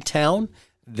every town,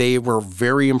 they were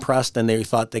very impressed and they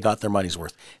thought they got their money's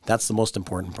worth. That's the most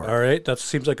important part. All right. That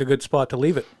seems like a good spot to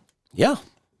leave it. Yeah.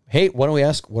 Hey, why don't we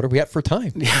ask, what are we at for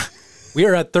time? We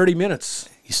are at 30 minutes.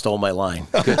 You stole my line.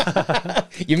 Good.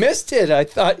 You missed it. I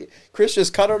thought Chris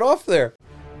just cut it off there.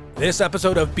 This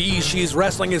episode of BeezSheez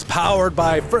Wrestling is powered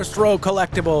by First Row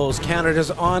Collectibles, Canada's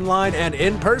online and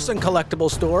in-person collectible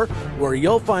store, where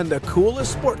you'll find the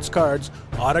coolest sports cards,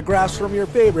 autographs from your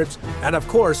favorites, and of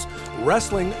course,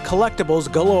 wrestling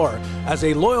collectibles galore. As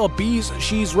a loyal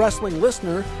BeezSheez Wrestling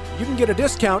listener, you can get a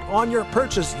discount on your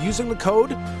purchase using the code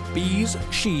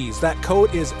BeezSheez. That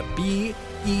code is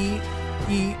BEEZSHEEZ,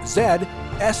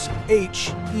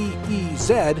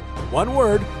 one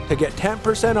word, to get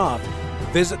 10% off.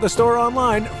 Visit the store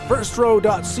online,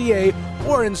 firstrow.ca,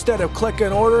 or instead of click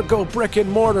and order, go brick and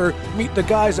mortar. Meet the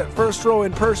guys at First Row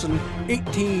in person,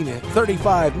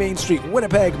 1835 Main Street,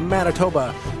 Winnipeg,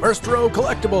 Manitoba. First Row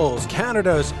Collectibles,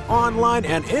 Canada's online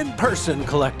and in-person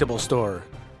collectible store.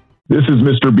 This is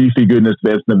Mr. Beefy Goodness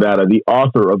Vance Nevada, the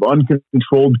author of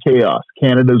Uncontrolled Chaos,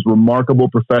 Canada's remarkable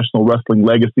professional wrestling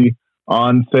legacy,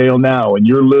 on sale now, and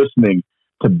you're listening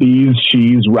to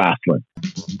BeezSheez Wrestling.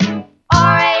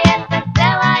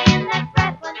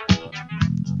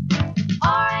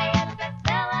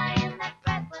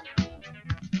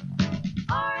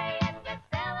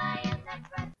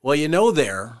 Well, you know,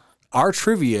 our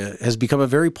trivia has become a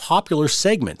very popular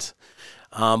segment.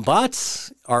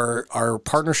 But our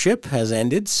partnership has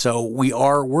ended, so we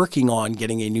are working on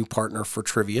getting a new partner for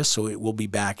trivia, so it will be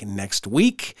back in next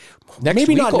week.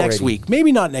 Maybe not next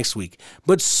week,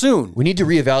 but soon. We need to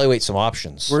reevaluate some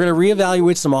options. We're going to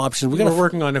reevaluate some options. We're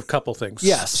working on a couple things.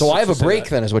 Yes. So I have a break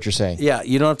then, is what you're saying. Yeah,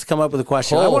 you don't have to come up with a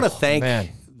question. I Oh, want to thank man.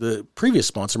 the previous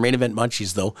sponsor, Main Event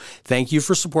Munchies, though. Thank you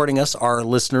for supporting us. Our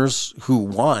listeners who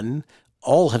won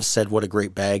all have said what a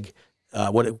great bag,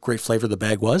 what a great flavor the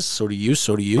bag was. So do you.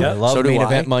 So do you. I love so do Main I.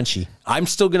 Event Munchie. I'm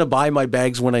still going to buy my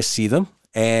bags when I see them.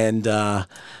 And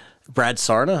Brad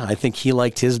Sarna, I think he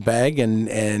liked his bag,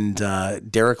 and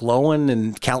Derek Lowen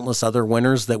and countless other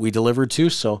winners that we delivered to.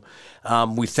 So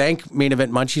we thank Main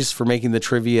Event Munchies for making the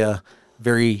trivia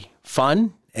very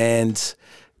fun, and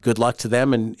good luck to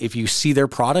them. And if you see their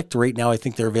product right now, I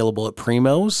think they're available at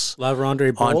Primo's La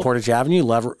Vérendrye Bowl. on Portage Avenue.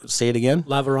 Say it again.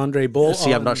 La Vérendrye Bowl.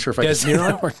 See, I'm not sure if I can say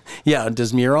that word. Yeah, on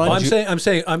Desmiron. Well,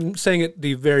 I'm saying it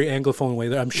the very Anglophone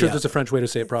way. I'm sure there's a French way to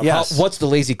say it properly. Yes. What's the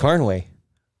Lazy Carn way?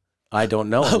 I don't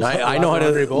know. I know how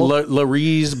to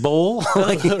Larry's Bowl.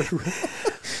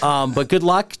 But good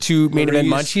luck to Main Event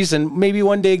Munchies, and maybe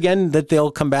one day again that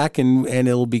they'll come back and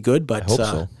it'll be good. But I hope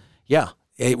so. Yeah,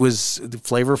 it was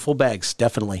flavorful bags,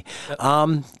 definitely.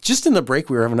 Just in the break,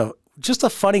 we were having a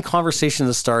funny conversation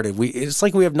that started. It's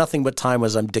like we have nothing but time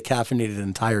as I'm decaffeinated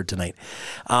and tired tonight.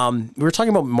 We were talking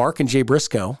about Mark and Jay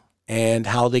Briscoe and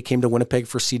how they came to Winnipeg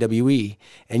for CWE,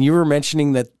 and you were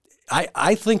mentioning that.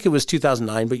 I think it was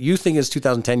 2009, but you think it's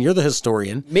 2010. You're the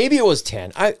historian. Maybe it was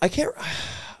 10. I can't.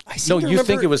 No, you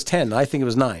think it was 10. I think it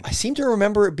was 9. I seem to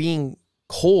remember it being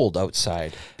cold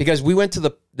outside because we went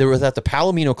to there was at the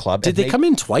Palomino Club. Did they come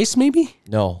in twice, maybe?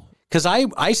 No. Because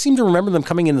I seem to remember them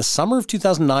coming in the summer of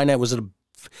 2009. I was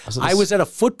at a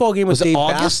football game with Dave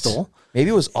Bastel.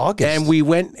 Maybe it was August. And we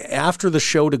went after the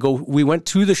show we went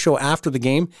to the show after the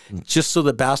game just so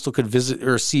that Bastel could visit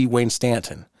or see Wayne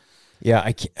Stanton. Yeah,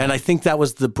 I think that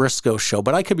was the Briscoe show,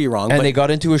 but I could be wrong. And they got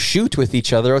into a shoot with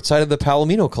each other outside of the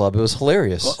Palomino Club. It was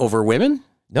hilarious. Over women?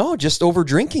 No, just over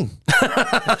drinking.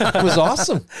 It was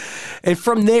awesome. And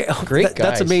from there, Great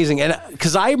that's guys. amazing. And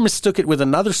because I mistook it with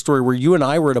another story where you and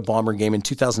I were at a Bomber game in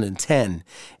 2010,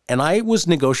 and I was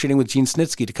negotiating with Gene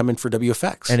Snitsky to come in for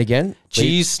WFX. And again,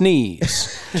 G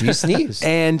Sneeze. G Sneeze.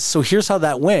 And so here's how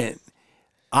that went.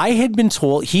 I had been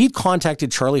told, he had contacted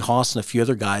Charlie Haas and a few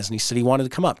other guys, and he said he wanted to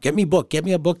come up. Get me booked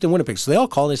in Winnipeg. So they all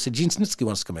called and they said, Gene Snitsky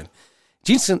wants to come in.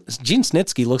 Gene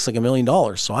Snitsky looks like $1 million,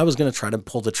 so I was going to try to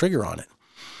pull the trigger on it.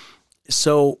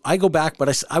 So I go back, but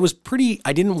I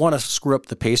didn't want to screw up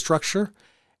the pay structure.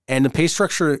 And the pay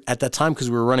structure at that time, because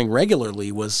we were running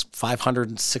regularly, was $500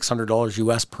 and $600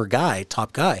 US per guy,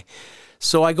 top guy.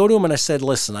 So I go to him and I said,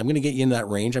 listen, I'm going to get you in that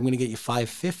range. I'm going to get you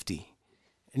 $550.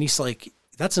 And he's like,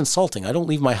 that's insulting. I don't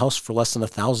leave my house for less than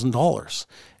 $1,000.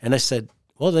 And I said,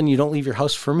 well, then you don't leave your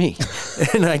house for me.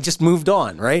 And I just moved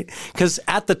on, right? Because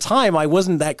at the time, I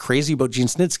wasn't that crazy about Gene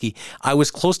Snitsky. I was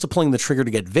close to pulling the trigger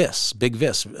to get Big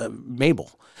Vis,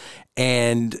 Mabel.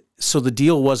 And so the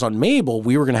deal was on Mabel,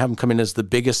 we were going to have him come in as the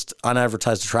biggest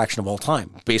unadvertised attraction of all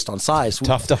time, based on size.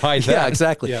 Tough to hide that. Yeah,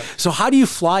 exactly. Yeah. So how do you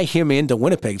fly him into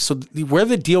Winnipeg? So where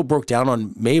the deal broke down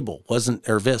on Mabel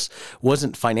Vis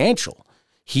wasn't financial.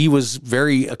 He was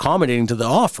very accommodating to the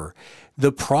offer.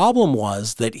 The problem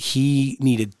was that he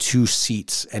needed 2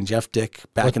 seats, and Jeff Dick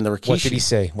in the Rikishi. What did he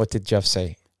say? What did Jeff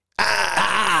say?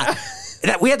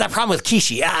 We had that problem with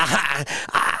Kishi.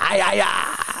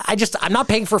 I'm not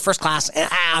paying for first class.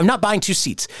 I'm not buying 2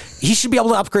 seats. He should be able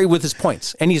to upgrade with his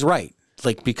points. And he's right.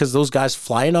 Like, because those guys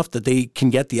fly enough that they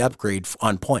can get the upgrade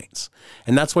on points.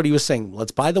 And that's what he was saying.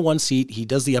 Let's buy the 1 seat. He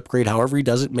does the upgrade. However he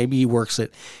does it, maybe he works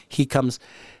it. He comes.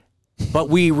 But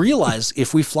we realize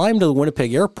if we fly him to the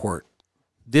Winnipeg airport,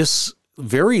 this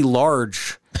very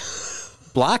large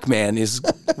black man is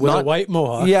with a white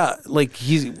mohawk. Yeah, like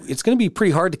it's going to be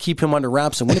pretty hard to keep him under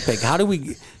wraps in Winnipeg. How do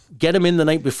we get him in the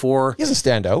night before? He doesn't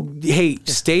stand out. Hey,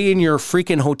 stay in your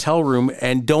freaking hotel room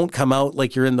and don't come out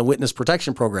like you're in the witness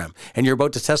protection program and you're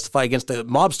about to testify against a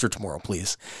mobster tomorrow,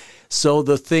 please. So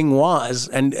the thing was,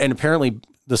 and apparently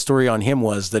the story on him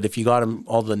was that if you got him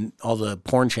all the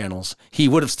porn channels, he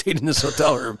would have stayed in his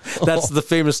hotel room. That's the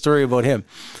famous story about him.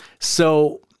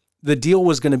 So the deal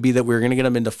was going to be that we were going to get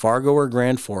him into Fargo or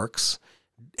Grand Forks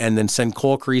and then send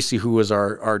Cole Carisi, who was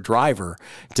our driver,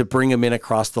 to bring him in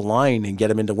across the line and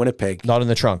get him into Winnipeg. Not in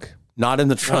the trunk. Not in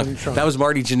the trunk. That was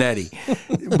Marty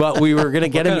Jannetty. But we were going to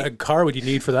get him. What kind of car would you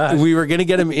need for that? We were going to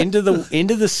get him into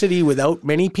the city without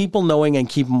many people knowing and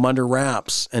keep him under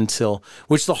wraps until.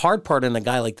 Which the hard part in a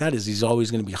guy like that is he's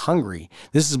always going to be hungry.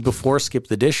 This is before Skip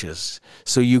the Dishes,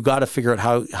 so you got to figure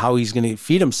out how he's going to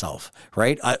feed himself,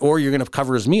 right? Or you're going to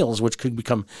cover his meals, which could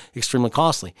become extremely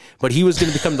costly. But he was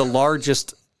going to become the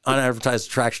largest unadvertised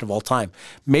attraction of all time.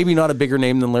 Maybe not a bigger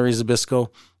name than Larry Zbyszko,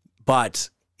 but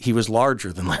he was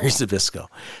larger than Larry Zbyszko.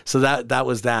 So that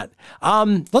was that.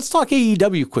 Let's talk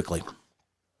AEW quickly.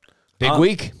 Big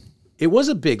week. It was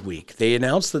a big week. They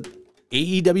announced that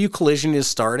AEW Collision is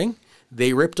starting.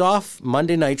 They ripped off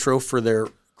Monday Nitro for their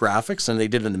graphics, and they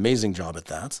did an amazing job at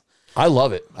that. I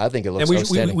love it. I think it looks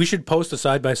outstanding. We should post a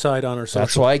side-by-side on our social.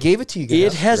 That's why I gave it to you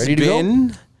guys. It has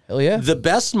been Hell yeah. the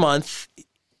best month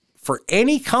for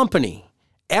any company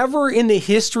ever in the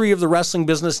history of the wrestling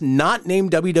business not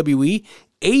named WWE.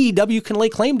 AEW can lay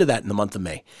claim to that in the month of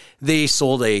May. They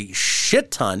sold a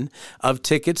shit ton of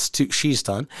tickets to It's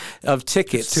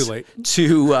too late.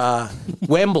 to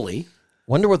Wembley.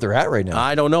 Wonder what they're at right now.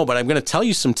 I don't know, but I'm going to tell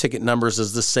you some ticket numbers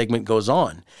as this segment goes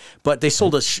on. But they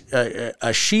sold a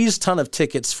sheez ton of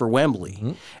tickets for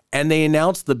Wembley, and they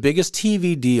announced the biggest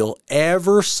TV deal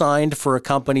ever signed for a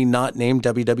company not named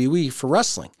WWE for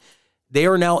wrestling. They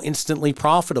are now instantly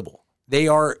profitable. They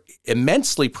are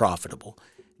immensely profitable.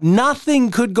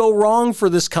 Nothing could go wrong for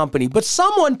this company, but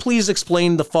someone please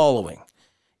explain the following.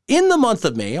 In the month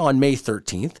of May, on May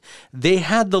 13th, they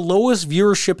had the lowest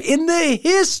viewership in the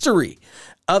history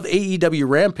of AEW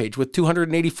Rampage with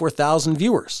 284,000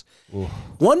 viewers. Ooh.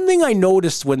 One thing I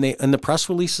noticed when they, in the press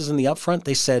releases in the upfront,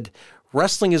 they said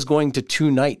wrestling is going to 2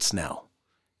 nights now.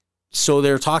 So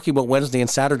they're talking about Wednesday and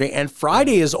Saturday, and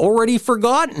Friday is already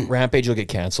forgotten. Rampage will get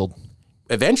canceled.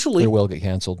 Eventually. It will get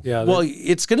canceled. Yeah. Well,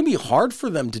 it's going to be hard for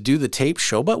them to do the tape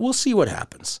show, but we'll see what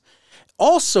happens.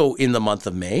 Also in the month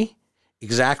of May,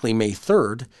 exactly May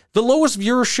 3rd, the lowest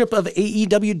viewership of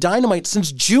AEW Dynamite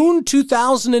since June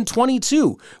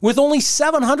 2022, with only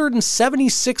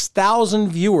 776,000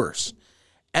 viewers.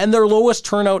 And their lowest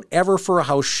turnout ever for a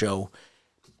house show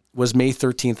was May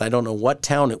 13th. I don't know what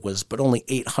town it was, but only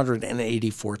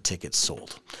 884 tickets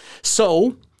sold.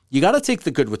 So you got to take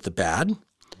the good with the bad.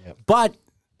 Yep. But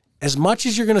as much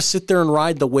as you're going to sit there and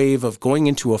ride the wave of going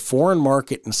into a foreign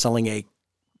market and selling a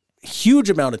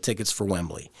huge amount of tickets for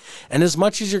Wembley, and as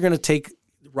much as you're going to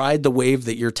ride the wave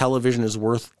that your television is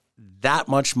worth that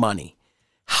much money,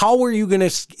 how are you going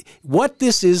to, what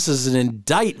this is an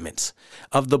indictment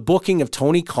of the booking of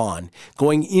Tony Khan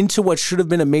going into what should have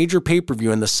been a major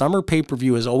pay-per-view, and the summer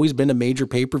pay-per-view has always been a major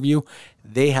pay-per-view.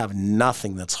 They have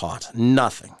nothing that's hot,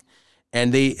 nothing.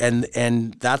 And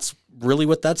that's really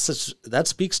what that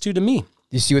speaks to me.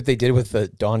 You see what they did with the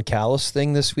Don Callis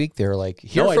thing this week? They're like,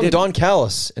 from Don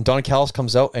Callis. And Don Callis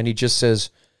comes out and he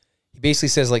basically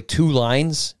says like 2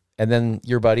 lines. And then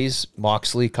your buddies,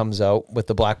 Moxley comes out with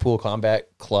the Blackpool Combat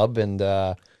Club and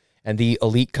the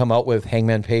Elite come out with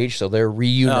Hangman Page. So they're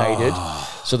reunited.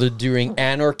 Oh. So they're doing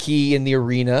Anarchy in the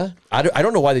arena. I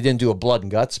don't know why they didn't do a blood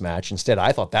and guts match. Instead,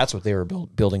 I thought that's what they were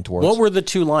building towards. What were the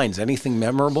 2 lines? Anything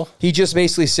memorable? He just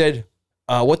basically said,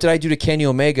 what did I do to Kenny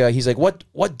Omega? He's like,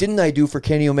 what didn't I do for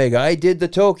Kenny Omega? I did the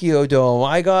Tokyo Dome.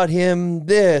 I got him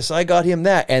this. I got him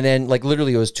that. And then, like,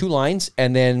 literally it was 2 lines.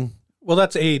 And then... Well,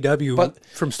 that's AEW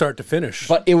from start to finish.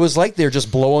 But it was like they're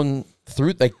just blowing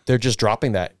through, like they're just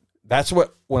dropping that. That's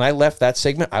what, when I left that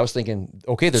segment, I was thinking,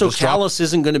 okay, they're just Callis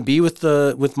isn't going to be with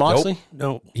Moxley?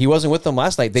 Nope. No. He wasn't with them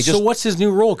last night. So what's his new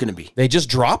role going to be? They just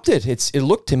dropped it. It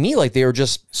looked to me like they were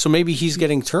just... So maybe he's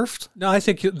getting turfed? No, I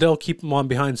think they'll keep him on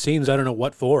behind scenes. I don't know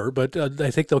what for, but I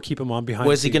think they'll keep him on behind scenes.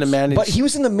 Was he going to manage? But he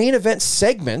was in the main event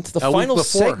segment, the final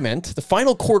segment, the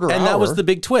final quarter hour. And that was the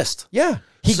big twist. Yeah.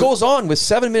 He goes on with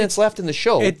 7 minutes left in the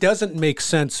show. It doesn't make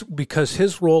sense because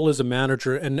his role as a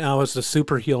manager and now as the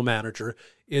super heel manager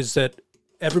is that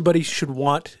everybody should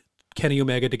want Kenny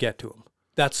Omega to get to him.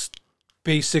 That's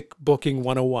basic booking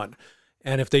 101.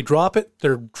 And if they drop it,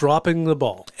 they're dropping the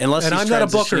ball. Unless and he's I'm not a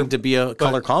booker to be a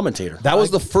color commentator. That was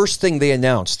the first thing they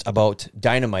announced about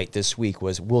Dynamite this week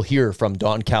was we'll hear from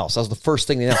Don Callis. That was the first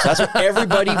thing they announced. That's what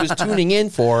everybody was tuning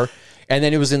in for. And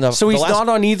then it was in the... So he's not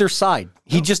on either side.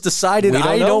 He just decided,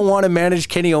 I don't want to manage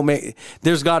Kenny Omega.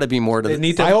 There's got to be more to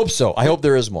this. I hope so. I hope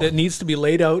there is more. It needs to be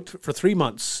laid out for 3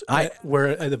 months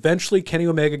where eventually Kenny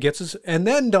Omega gets his... And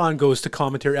then Don goes to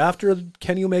commentary. After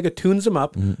Kenny Omega tunes him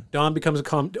up, Don becomes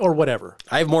a or whatever.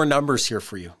 I have more numbers here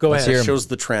for you. Go ahead. It shows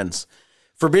the trends.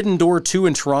 Forbidden Door 2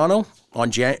 in Toronto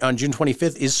on June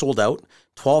 25th is sold out.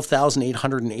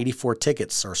 12,884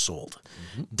 tickets are sold.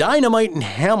 Dynamite in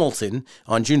Hamilton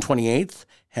on June 28th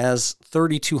has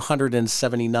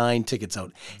 3,279 tickets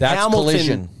out. That's Hamilton,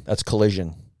 Collision. That's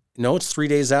Collision. No, it's 3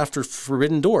 days after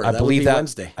Forbidden Door. I believe that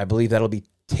Wednesday. I believe that'll be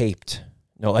taped.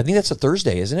 No, I think that's a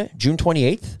Thursday, isn't it? June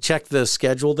 28th? Check the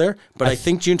schedule there, but I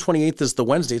think June 28th is the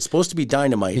Wednesday. It's supposed to be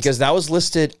Dynamite. Because that was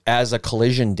listed as a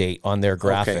Collision date on their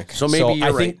graphic. Okay, so maybe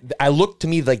you're right. I looked to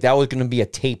me like that was going to be a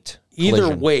taped Either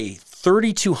Collision. way,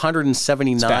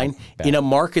 3,279 in a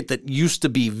market that used to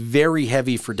be very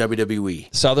heavy for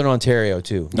WWE. Southern Ontario,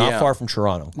 too. Not far from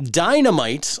Toronto.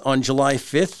 Dynamite on July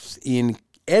 5th in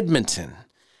Edmonton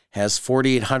has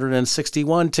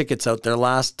 4,861 tickets out. Their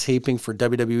last taping for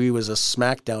WWE was a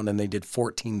SmackDown, and they did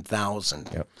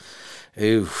 14,000. Yep.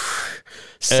 Ooh.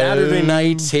 Saturday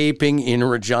night taping in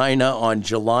Regina on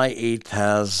July 8th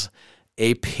has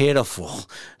a pitiful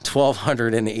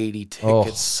 1,280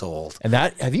 tickets sold. And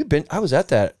that, have you been? I was at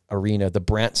that arena, the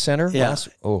Brandt Center. Yeah.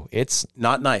 It's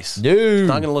not nice. No. It's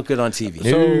not going to look good on TV.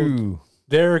 No.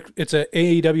 So it's a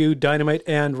AEW Dynamite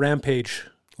and Rampage.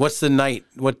 What's the night?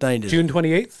 What night is June it?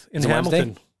 28th in Hamilton.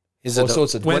 Wednesday? Is it so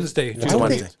it's a Wednesday.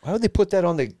 Why would they put that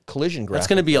on the Collision graphic? That's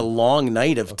going to be a long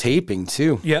night of taping,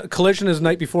 too. Yeah, Collision is the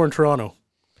night before in Toronto.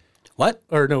 What?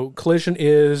 Or no, Collision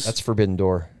is... That's Forbidden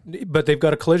Door. But they've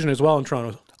got a Collision as well in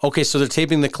Toronto. Okay, so they're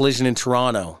taping the Collision in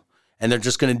Toronto, and they're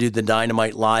just going to do the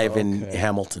Dynamite live in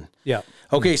Hamilton. Yeah.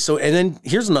 Okay, so, and then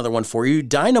here's another one for you.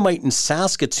 Dynamite in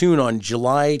Saskatoon on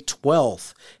July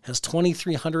 12th has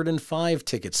 2,305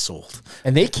 tickets sold.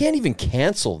 And they can't even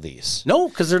cancel these. No,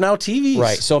 because they're now TVs.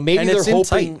 Right, so maybe and they're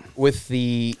hoping tight. with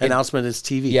the... Announcement it's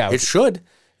TV. Yeah. It should.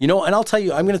 You know, and I'll tell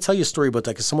you, I'm going to tell you a story about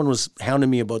that because someone was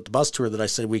hounding me about the bus tour that I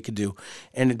said we could do.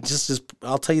 And it just is,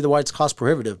 I'll tell you why it's cost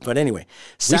prohibitive. But anyway,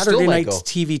 Saturday night's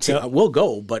TV, we'll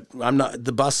go, but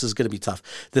the bus is going to be tough.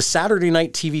 The Saturday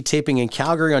night TV taping in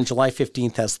Calgary on July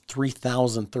 15th has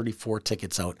 3,034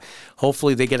 tickets out.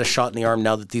 Hopefully they get a shot in the arm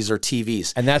now that these are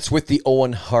TVs. And that's with the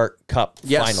Owen Hart Cup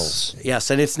finals.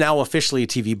 Yes, and it's now officially a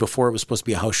TV. Before it was supposed to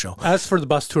be a house show. As for the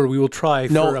bus tour, we will try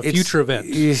for a future event.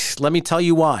 Let me tell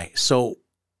you why. So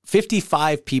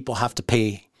 55 people have to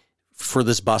pay for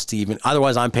this bus to even,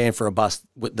 otherwise I'm paying for a bus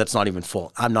that's not even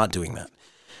full. I'm not doing that.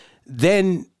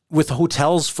 Then with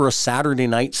hotels for a Saturday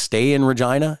night stay in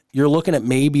Regina, you're looking at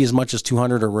maybe as much as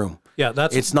 $200 a room. Yeah,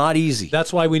 it's not easy.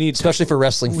 That's why we need, especially for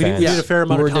wrestling fans. We need a fair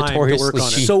amount of time to work on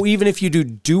it. So even if you do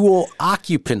dual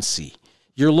occupancy,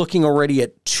 you're looking already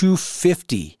at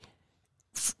 $250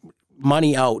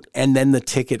 money out and then the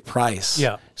ticket price.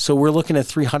 Yeah. So we're looking at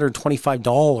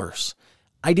 $325.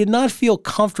 I did not feel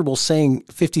comfortable saying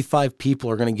 55 people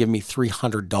are going to give me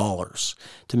 $300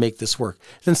 to make this work.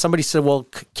 Then somebody said, well,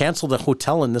 cancel the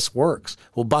hotel and this works.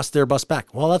 We'll bus there, bus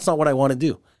back. Well, that's not what I want to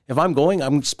do. If I'm going,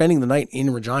 I'm spending the night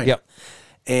in Regina. Yep.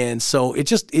 And so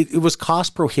it was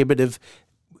cost prohibitive.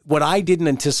 What I didn't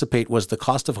anticipate was the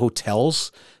cost of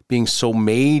hotels being so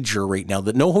major right now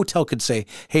that no hotel could say,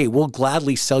 hey, we'll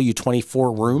gladly sell you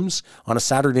 24 rooms on a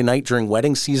Saturday night during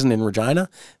wedding season in Regina.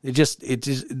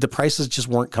 The prices just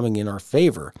weren't coming in our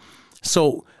favor.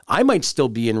 So I might still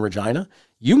be in Regina.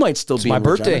 You might still be my in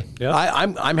birthday. Regina.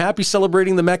 Yeah. I'm happy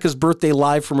celebrating the Mecca's birthday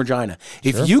live from Regina.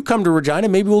 If you come to Regina,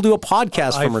 maybe we'll do a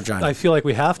podcast from Regina. I feel like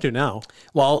we have to now.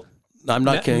 Well, I'm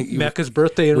not going to. Mecca's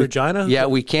birthday in Regina? Yeah,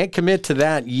 we can't commit to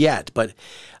that yet, but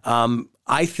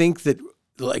I think that,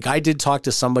 like, I did talk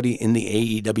to somebody in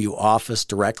the AEW office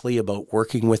directly about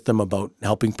working with them about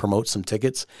helping promote some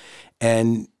tickets,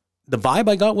 and the vibe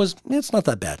I got was, it's not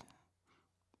that bad.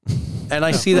 And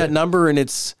I see that number, and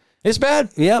it's bad.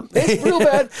 Yep. It's real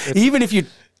bad. Even if you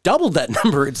doubled that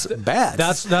number, it's bad.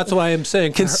 That's why I'm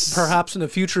saying perhaps in the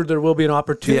future there will be an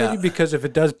opportunity, because if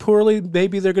it does poorly,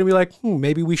 maybe they're going to be like,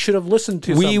 maybe we should have listened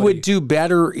to somebody. We would do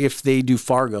better if they do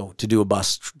Fargo to do a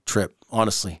bus trip,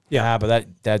 honestly. Yeah, but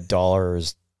that dollar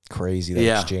is crazy.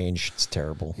 That exchange, it's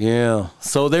terrible. Yeah.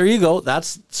 So there you go.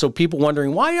 So people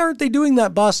wondering, why aren't they doing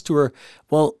that bus tour?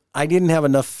 Well, I didn't have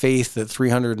enough faith that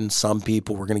 300 and some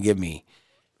people were going to give me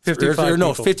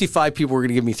 55 people were going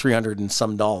to give me 300 and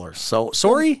some dollars. So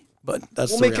sorry, but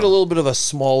that's we'll make it a little bit of a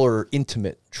smaller,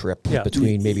 intimate trip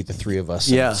between maybe the three of us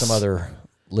and some other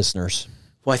listeners.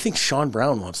 Well, I think Sean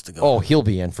Brown wants to go. Oh, he'll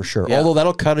be in for sure. Yeah. Although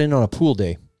that'll cut in on a pool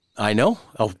day. I know.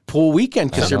 A pool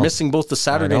weekend because you're missing both the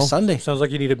Saturday, Sunday. Sounds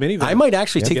like you need a minivan. I might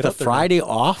actually take the Friday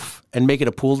off and make it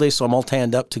a pool day so I'm all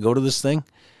tanned up to go to this thing.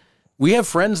 We have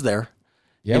friends there.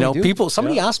 Yeah, people.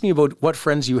 Somebody asked me about what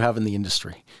friends you have in the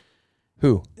industry.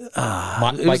 Who? It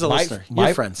was a listener.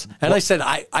 Your friends. And I said,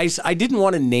 I didn't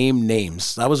want to name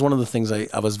names. That was one of the things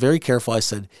I was very careful. I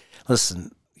said,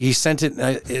 listen, he sent it.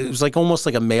 It was like almost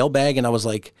like a mailbag. And I was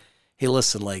like, hey,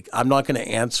 listen, like, I'm not going to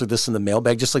answer this in the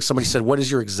mailbag. Just like somebody said, what is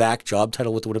your exact job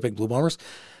title with the Winnipeg Blue Bombers?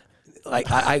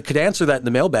 I could answer that in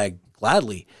the mailbag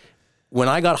gladly. When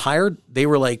I got hired, they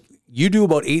were like, you do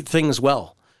about 8 things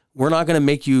well. We're not going to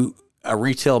make you a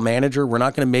retail manager. We're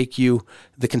not going to make you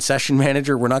the concession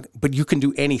manager. But you can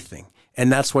do anything.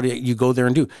 And that's what you go there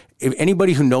and do. If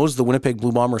anybody who knows the Winnipeg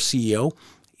Blue Bomber CEO,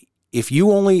 if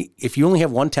you only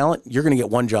have one talent, you're going to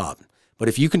get one job. But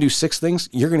if you can do 6 things,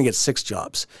 you're going to get 6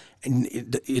 jobs. And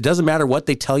it doesn't matter what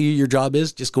they tell you your job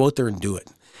is, just go out there and do it.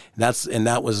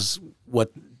 That was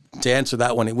what, to answer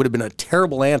that one, it would have been a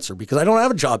terrible answer because I don't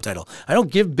have a job title. I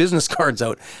don't give business cards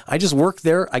out. I just work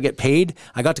there. I get paid.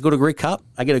 I got to go to Grey Cup.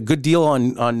 I get a good deal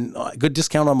on good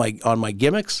discount on my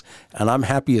gimmicks, and I'm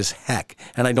happy as heck.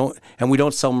 And we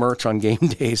don't sell merch on game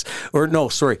days. Or no,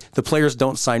 sorry, the players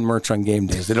don't sign merch on game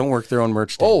days. They don't work their own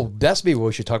merch day. Oh, that's maybe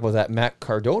we should talk about that Matt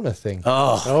Cardona thing.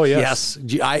 Oh yes.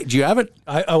 Do you have it?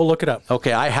 I will look it up.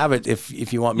 Okay, I have it.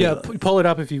 If you want me. Yeah, to. pull it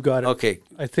up if you've got it. Okay,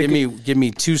 I think give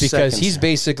me 2 seconds. Because he's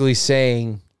basically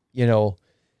saying,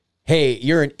 hey,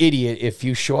 you're an idiot if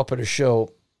you show up at a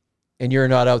show and you're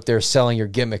not out there selling your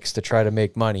gimmicks to try to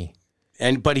make money.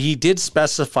 But he did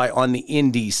specify on the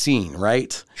indie scene,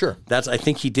 right? Sure. I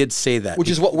think he did say that.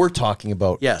 Which is what we're talking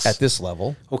about at this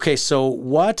level. Okay, so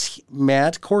what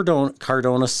Matt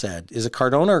Cardona said, is it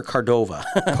Cardona or Cardova?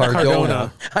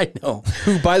 Cardona. I know.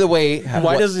 Who, by the way...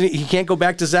 Why doesn't he can't go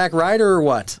back to Zack Ryder or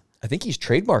what? I think he's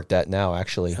trademarked that now,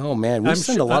 actually. Oh, man, we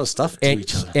send a lot of stuff to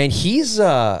each other. And he's...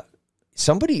 a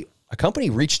company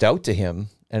reached out to him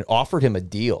and offered him a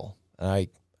deal. I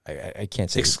can't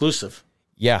say... Exclusive.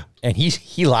 Yeah, and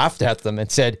he laughed at them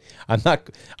and said,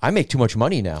 I make too much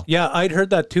money now. Yeah, I'd heard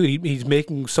that too. He's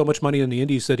making so much money in the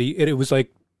Indies that it was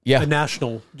like a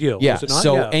national deal. Yeah, was it not?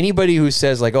 So anybody who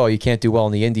says like, oh, you can't do well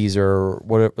in the Indies or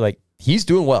whatever, like, he's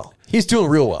doing well. He's doing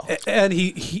real well. And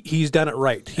he's done it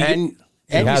right. And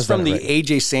he's from the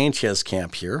AJ Sanchez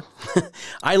camp here.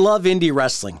 I love indie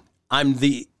wrestling. I'm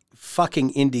the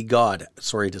fucking indie god.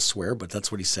 Sorry to swear, but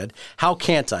that's what he said. How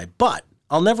can't I? But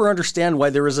I'll never understand why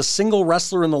there is a single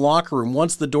wrestler in the locker room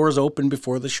once the doors open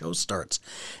before the show starts.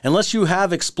 Unless you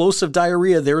have explosive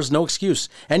diarrhea, there is no excuse.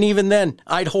 And even then,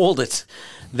 I'd hold it.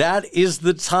 That is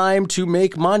the time to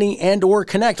make money and or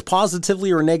connect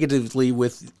positively or negatively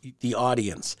with the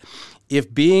audience.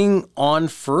 If being on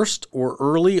first or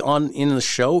early on in the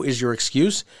show is your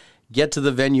excuse, get to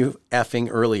the venue effing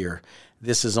earlier.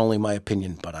 This is only my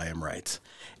opinion, but I am right.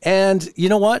 And you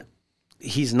know what?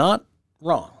 He's not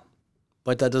wrong.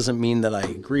 But that doesn't mean that I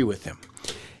agree with him.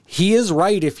 He is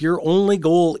right if your only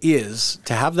goal is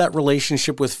to have that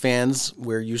relationship with fans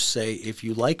where you say, if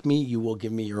you like me, you will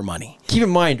give me your money. Keep in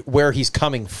mind where he's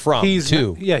coming from,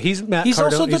 too. He's Matt He's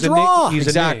Cardona. also the draw.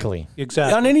 Exactly.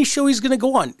 On any show he's going to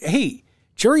go on. Hey,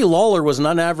 Jerry Lawler was an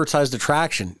unadvertised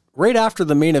attraction. Right after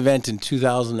the main event in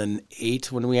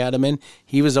 2008 when we had him in,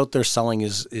 he was out there selling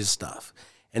his stuff.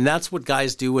 And that's what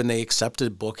guys do when they accept a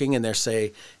booking and they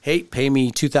say, hey, pay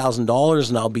me $2,000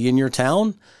 and I'll be in your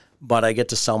town, but I get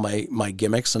to sell my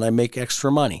gimmicks and I make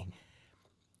extra money.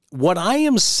 What I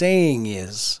am saying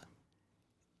is,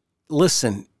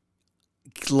 listen,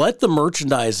 let the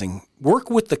merchandising work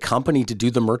with the company to do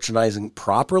the merchandising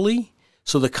properly.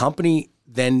 So the company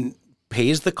then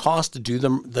pays the cost to do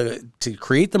to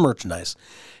create the merchandise.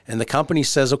 And the company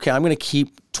says, okay, I'm going to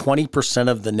keep 20%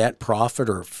 of the net profit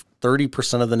or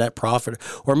 30% of the net profit,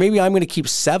 or maybe I'm going to keep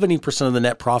 70% of the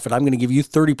net profit. I'm going to give you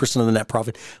 30% of the net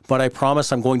profit, but I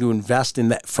promise I'm going to invest in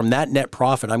that. From that net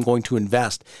profit, I'm going to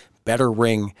invest better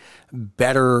ring,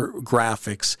 better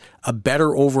graphics, a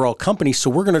better overall company. So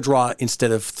we're going to draw,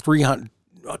 instead of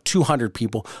 200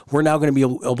 people, we're now going to be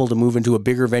able to move into a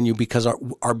bigger venue because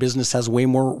our business has way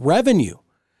more revenue.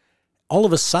 All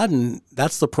of a sudden,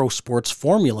 that's the pro sports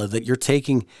formula that you're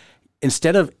taking.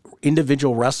 Instead of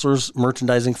individual wrestlers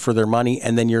merchandising for their money,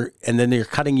 and then they're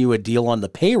cutting you a deal on the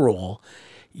payroll,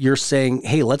 you're saying,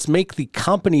 hey, let's make the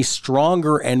company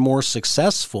stronger and more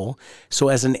successful. So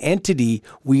as an entity,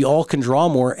 we all can draw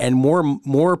more, and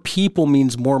more people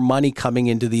means more money coming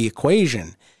into the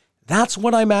equation. That's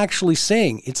what I'm actually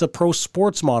saying. It's a pro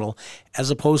sports model as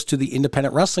opposed to the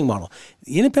independent wrestling model.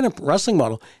 The independent wrestling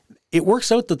model, it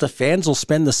works out that the fans will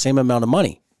spend the same amount of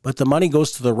money, but the money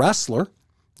goes to the wrestler.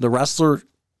 The wrestler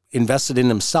invested in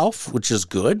himself, which is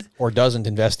good. Or doesn't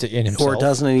invest it in himself. Or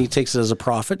doesn't, and he takes it as a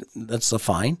profit. That's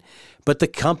fine. But the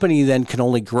company then can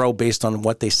only grow based on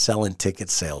what they sell in ticket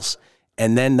sales.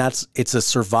 And then it's a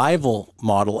survival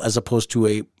model as opposed to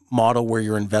a model where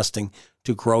you're investing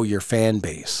to grow your fan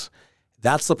base.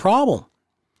 That's the problem.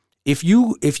 If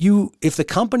the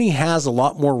company has a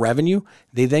lot more revenue,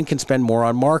 they then can spend more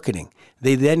on marketing.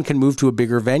 They then can move to a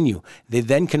bigger venue. They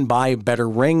then can buy a better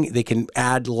ring. They can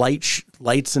add lights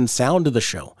and sound to the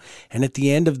show. And at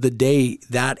the end of the day,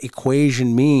 that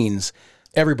equation means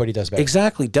everybody does better.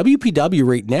 Exactly. WPW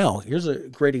right now, here's a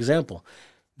great example.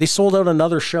 They sold out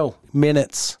another show, 20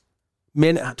 minutes?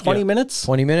 20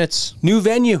 minutes. New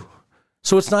venue.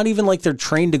 So it's not even like they're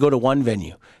trained to go to one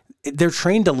venue. They're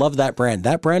trained to love that brand.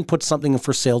 That brand puts something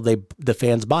for sale, the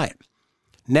fans buy it.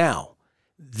 Now,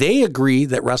 they agree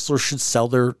that wrestlers should sell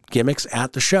their gimmicks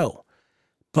at the show.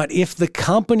 But if the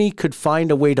company could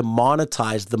find a way to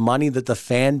monetize the money that the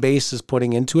fan base is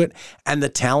putting into it, and the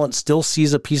talent still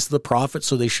sees a piece of the profit,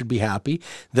 so they should be happy,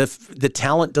 the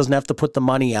talent doesn't have to put the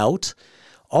money out,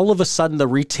 all of a sudden the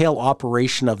retail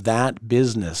operation of that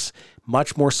business,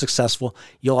 much more successful.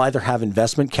 You'll either have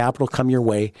investment capital come your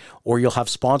way, or you'll have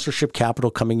sponsorship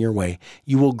capital coming your way.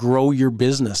 You will grow your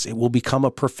business. It will become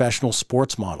a professional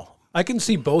sports model. I can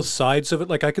see both sides of it.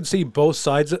 Like, I can see both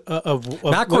sides of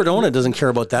Matt Cardona doesn't care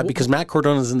about that because Matt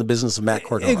Cardona is in the business of Matt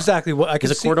Cardona. Exactly. Well,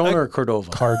 is it Cardona or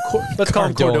Cordova? Let's call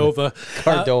him Cordova.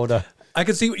 Cardona. I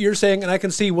can see what you're saying, and I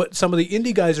can see what some of the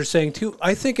indie guys are saying too.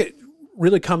 I think it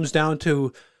really comes down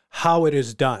to how it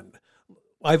is done.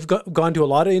 I've gone to a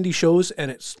lot of indie shows,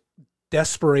 and it's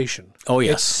desperation. Oh,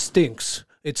 yes. It stinks.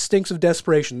 It stinks of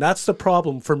desperation. That's the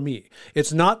problem for me.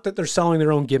 It's not that they're selling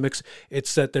their own gimmicks.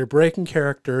 It's that they're breaking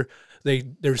character.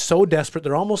 They're so desperate.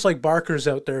 They're almost like barkers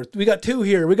out there. We got two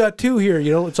here. We got two here.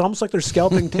 You know, it's almost like they're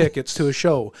scalping tickets to a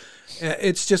show.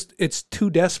 It's too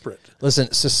desperate.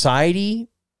 Listen, society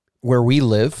where we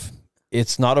live,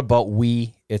 it's not about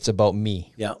we, it's about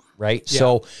me. Yeah. Right? Yeah.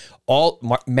 So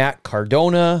Matt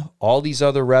Cardona, all these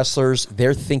other wrestlers,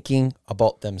 they're thinking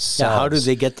about themselves. Yeah, how do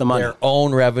they get the money? Their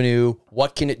own revenue.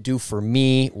 What can it do for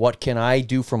me? What can I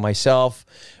do for myself?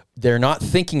 They're not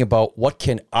thinking about what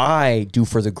can I do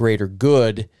for the greater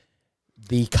good,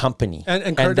 the company.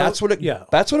 And that's what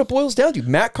it boils down to.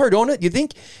 Matt Cardona, you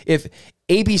think if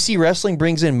ABC Wrestling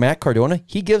brings in Matt Cardona,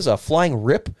 he gives a flying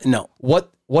rip? No.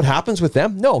 What happens with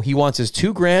them? No, he wants his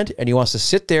 $2,000 and he wants to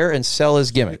sit there and sell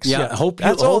his gimmicks. Yeah,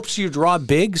 hopes you draw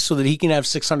big so that he can have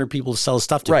 600 people to sell his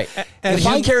stuff to. Right. And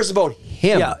he cares about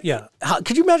him. Yeah.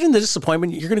 Could you imagine the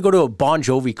disappointment? You're going to go to a Bon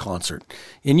Jovi concert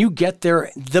and you get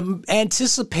there, the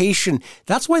anticipation,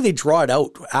 that's why they draw it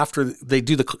out after they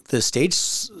do the stage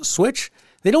switch.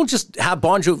 They don't just have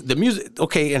Bon Jovi, the music,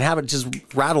 and have it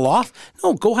just rattle off.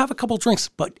 No, go have a couple drinks,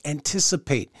 but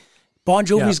anticipate. Bon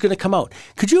Jovi's going to come out.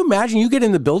 Could you imagine you get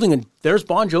in the building and there's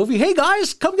Bon Jovi? Hey,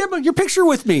 guys, come get your picture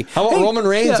with me. How about Roman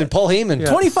Reigns and Paul Heyman?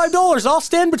 $25. I'll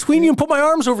stand between you and put my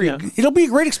arms over you. It'll be a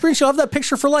great experience. You'll have that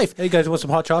picture for life. Hey, guys, want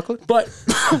some hot chocolate? But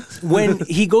when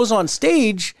he goes on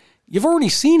stage, you've already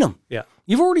seen him. Yeah.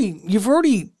 You've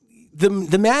already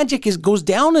the magic goes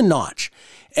down a notch.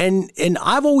 And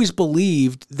I've always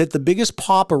believed that the biggest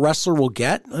pop a wrestler will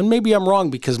get, and maybe I'm wrong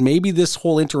because maybe this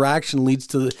whole interaction leads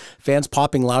to the fans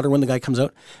popping louder when the guy comes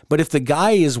out. But if the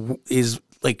guy is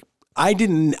like,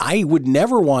 I would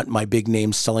never want my big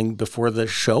names selling before the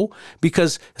show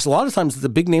because a lot of times the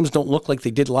big names don't look like they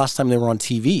did last time they were on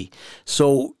TV.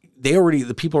 So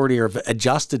the people already are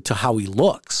adjusted to how he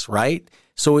looks, right?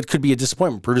 So it could be a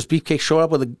disappointment. Brutus Beefcake showed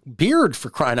up with a beard, for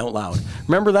crying out loud.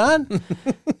 Remember that?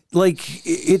 Like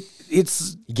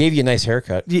it's He gave you a nice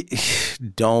haircut.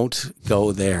 don't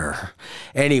go there.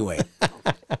 Anyway,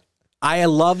 I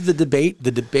love the debate.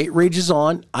 The debate rages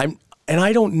on. I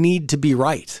don't need to be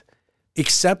right,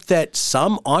 except that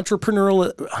some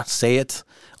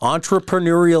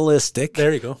entrepreneurialistic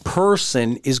There you go.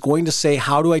 person is going to say,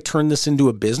 how do I turn this into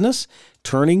a business?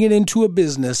 Turning it into a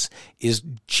business is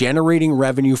generating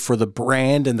revenue for the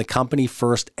brand and the company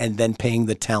first, and then paying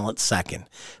the talent second,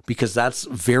 because that's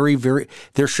very, very,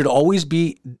 there should always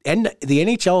be, and the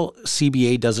NHL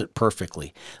CBA does it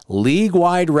perfectly.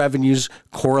 League-wide revenues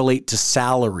correlate to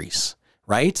salaries,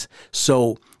 right?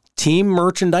 So team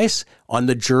merchandise on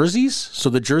the jerseys. So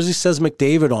the jersey says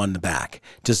McDavid on the back.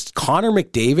 Does Connor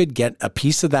McDavid get a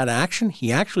piece of that action?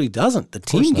 He actually doesn't. The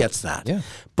team gets that. Yeah.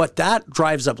 But that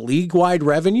drives up league-wide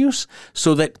revenues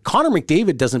so that Connor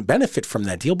McDavid doesn't benefit from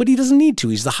that deal, but he doesn't need to.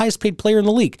 He's the highest paid player in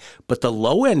the league. But the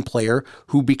low-end player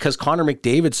who, because Connor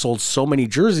McDavid sold so many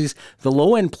jerseys, the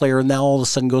low-end player now all of a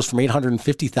sudden goes from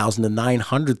 $850,000 to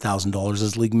 $900,000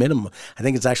 as league minimum. I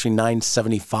think it's actually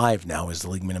 $975 now is the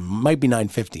league minimum. It might be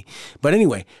 $950. But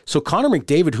anyway, so Connor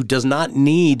McDavid, who does not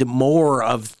need more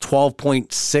of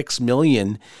 $12.6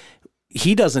 million,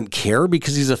 he doesn't care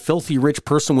because he's a filthy rich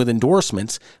person with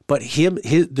endorsements. But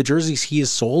the jerseys he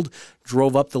has sold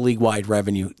drove up the league-wide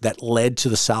revenue that led to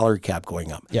the salary cap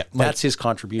going up. Yeah, that's his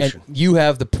contribution. And you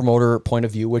have the promoter point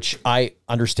of view, which I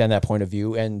understand that point of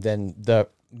view, and then the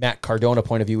Matt Cardona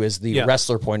point of view is the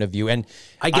wrestler point of view, and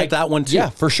I get that one too. Yeah,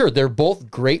 for sure. They're both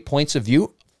great points of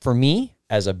view. For me,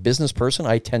 as a business person,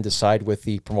 I tend to side with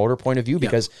the promoter point of view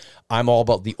because I'm all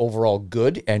about the overall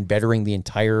good and bettering the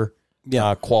entire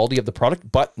quality of the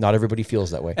product, but not everybody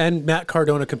feels that way. And Matt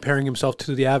Cardona comparing himself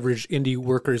to the average indie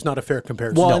worker is not a fair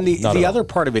comparison. Well, No, and the not at other all.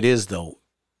 part of it is, though,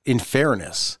 in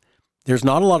fairness, there's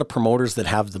not a lot of promoters that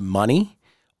have the money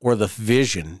or the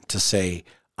vision to say,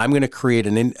 I'm going to create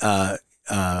a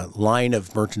line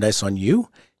of merchandise on you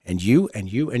and you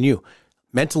and you and you.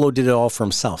 Mentolo did it all for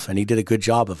himself, and he did a good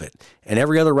job of it. And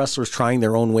every other wrestler is trying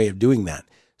their own way of doing that.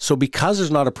 So because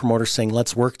there's not a promoter saying,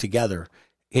 let's work together,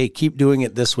 hey, keep doing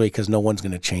it this way because no one's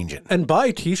going to change it. And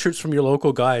buy T-shirts from your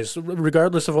local guys,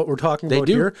 regardless of what we're talking about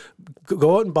do. here.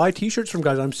 Go out and buy T-shirts from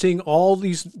guys. I'm seeing all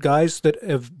these guys that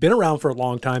have been around for a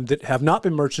long time that have not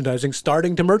been merchandising,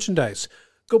 starting to merchandise.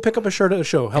 Go pick up a shirt at a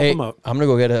show. Help them out. I'm going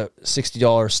to go get a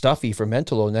 $60 stuffy for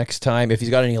Mentolo next time. If he's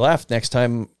got any left, next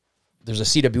time there's a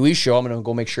CWE show, I'm going to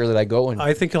go make sure that I go. And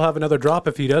I think he'll have another drop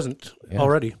if he doesn't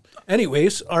already.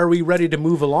 Anyways, are we ready to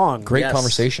move along? great Yes.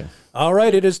 conversation. All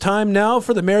right, it is time now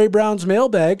for the Mary Brown's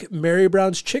mailbag. Mary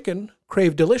Brown's chicken,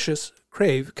 crave delicious,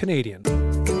 crave Canadian.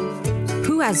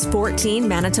 Who has 14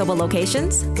 Manitoba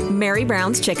locations? Mary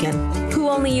Brown's Chicken. Who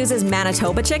only uses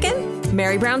Manitoba chicken?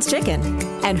 Mary Brown's Chicken.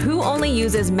 And who only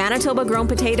uses Manitoba grown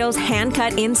potatoes hand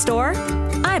cut in store?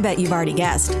 I bet you've already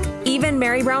guessed. Even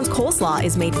Mary Brown's coleslaw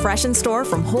is made fresh in store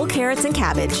from whole carrots and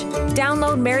cabbage.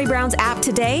 Download Mary Brown's app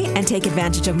today and take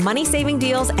advantage of money-saving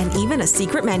deals and even a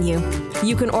secret menu.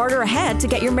 You can order ahead to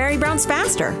get your Mary Brown's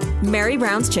faster. Mary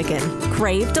Brown's Chicken.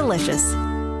 Crave delicious.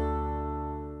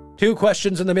 2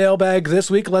 questions in the mailbag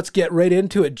this week. Let's get right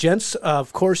into it, gents.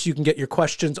 Of course, you can get your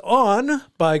questions on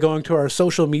by going to our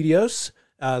social medias,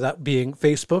 that being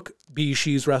Facebook,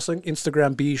 BeezSheez Wrestling,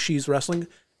 Instagram, BeezSheez Wrestling,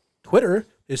 Twitter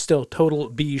is still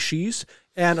Total BeezSheez,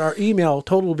 and our email,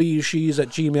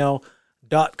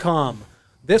 totalbeezsheez@gmail.com.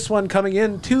 This one coming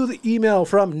in to the email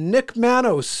from Nick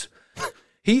Manos.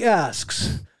 He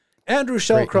asks, Andrew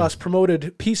Shellcross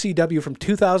promoted PCW from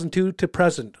 2002 to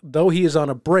present, though he is on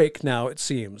a break now, it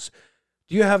seems.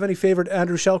 Do you have any favorite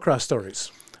Andrew Shellcross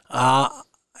stories?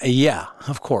 Yeah,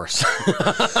 of course.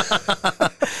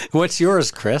 What's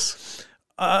yours, Chris?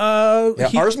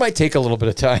 Ours might take a little bit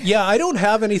of time. Yeah, I don't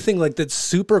have anything like that's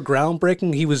super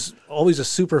groundbreaking. He was always a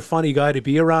super funny guy to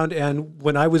be around. And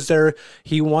when I was there,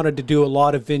 he wanted to do a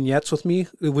lot of vignettes with me,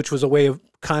 which was a way of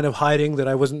kind of hiding that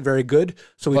I wasn't very good.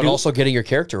 So But also getting your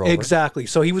character over. Exactly.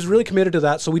 So he was really committed to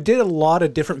that. So we did a lot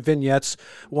of different vignettes.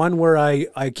 One where I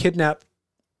kidnapped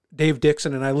Dave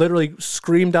Dixon and I literally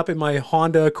screamed up in my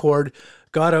Honda Accord,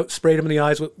 got out, sprayed him in the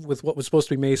eyes with what was supposed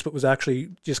to be mace, but was actually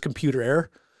just computer error.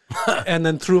 And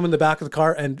then threw him in the back of the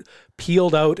car and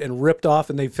peeled out and ripped off.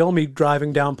 And they filmed me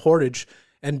driving down Portage.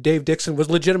 And Dave Dixon was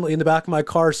legitimately in the back of my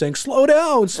car saying, slow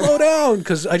down.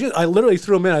 Because I literally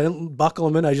threw him in. I didn't buckle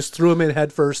him in. I just threw him in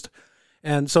head first.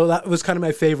 And so that was kind of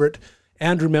my favorite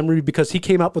Andrew memory because he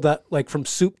came up with that like from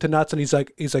soup to nuts. And he's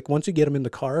like, once you get him in the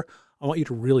car, I want you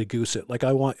to really goose it. Like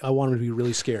I want him to be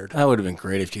really scared. That would have been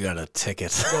great if you got a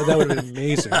ticket. That would have been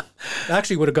amazing.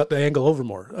 Actually, would have got the angle over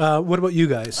more. What about you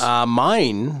guys?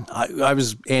 Mine, I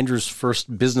was Andrew's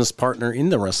first business partner in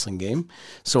the wrestling game,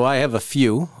 so I have a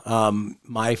few.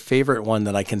 My favorite one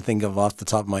that I can think of off the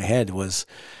top of my head was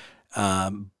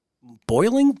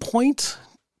Boiling Point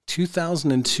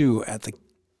 2002 at the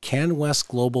Can West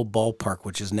Global Ballpark,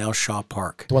 which is now Shaw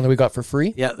Park. The one that we got for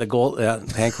free? Yeah, the goal,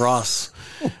 Hank Ross.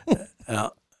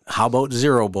 How about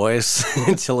zero, boys?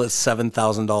 Until it's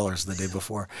 $7,000 the day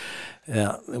before.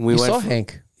 Yeah, and we saw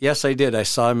Hank? Yes, I did. I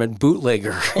saw him at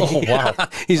Bootlegger. Oh, wow.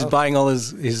 He's buying all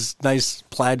his nice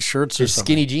plaid shirts or something.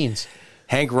 Skinny jeans.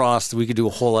 Hank Ross, we could do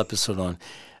a whole episode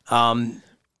on.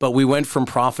 But we went from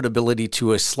profitability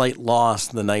to a slight loss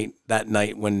that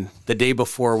night when the day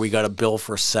before we got a bill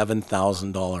for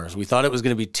 $7,000. We thought it was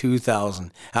going to be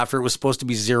 $2,000 after it was supposed to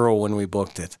be zero when we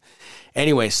booked it.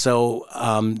 Anyway, so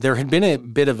there had been a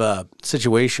bit of a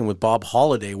situation with Bob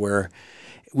Holliday where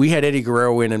we had Eddie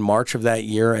Guerrero in March of that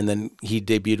year, and then he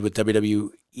debuted with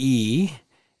WWE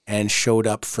and showed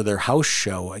up for their house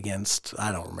show against,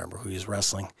 I don't remember who he was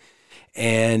wrestling.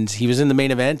 And he was in the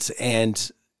main event,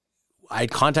 and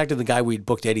I'd contacted the guy we'd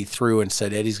booked Eddie through and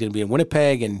said, Eddie's going to be in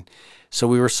Winnipeg. And so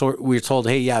we were told,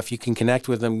 hey, yeah, if you can connect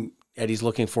with him, Eddie's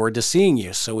looking forward to seeing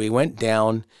you. So we went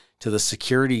down to the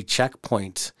security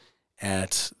checkpoint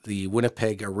at the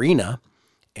Winnipeg Arena,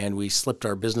 and we slipped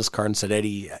our business card and said,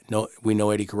 Eddie, no, we know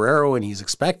Eddie Guerrero and he's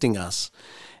expecting us.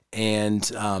 And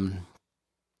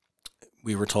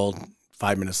we were told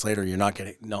 5 minutes later, you're not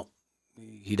getting, no,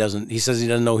 he doesn't, he says he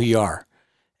doesn't know who you are.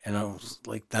 And I was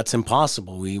like, that's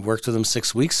impossible. We worked with him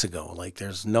 6 weeks ago. Like,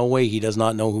 there's no way he does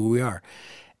not know who we are.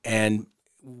 And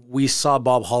we saw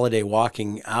Bob Holliday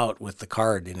walking out with the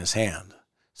card in his hand.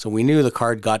 So we knew the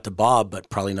card got to Bob, but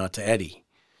probably not to Eddie.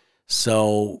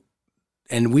 So,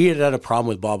 and we had a problem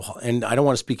with Bob, and I don't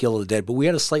want to speak ill of the dead, but we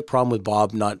had a slight problem with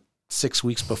Bob not 6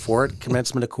 weeks before it,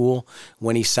 commencement of Cool,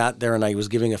 when he sat there and I was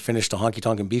giving a finish to Honky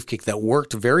Tonk and Beefcake that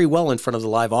worked very well in front of the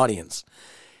live audience.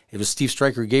 It was Steve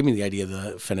Stryker who gave me the idea of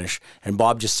the finish, and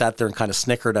Bob just sat there and kind of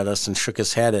snickered at us and shook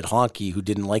his head at Honky, who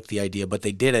didn't like the idea, but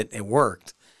they did it. It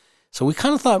worked. So we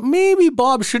kind of thought maybe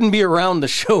Bob shouldn't be around the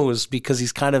shows because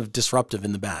he's kind of disruptive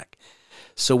in the back.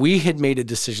 So we had made a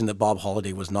decision that Bob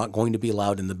Holliday was not going to be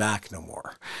allowed in the back no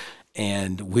more.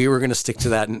 And we were going to stick to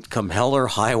that and come hell or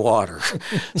high water.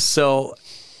 So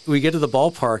we get to the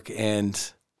ballpark, and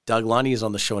Doug Lundy is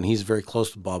on the show, and he's very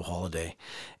close with Bob Holliday.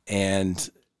 And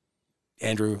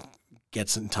Andrew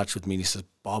gets in touch with me, and he says,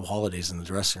 Bob Holliday's in the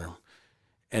dressing room.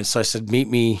 And so I said, meet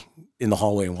me in the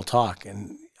hallway and we'll talk.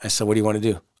 And I said, what do you want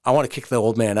to do? I want to kick the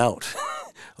old man out.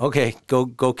 Okay,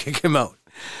 go kick him out.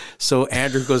 So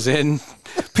Andrew goes in,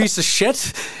 piece of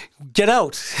shit, get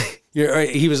out.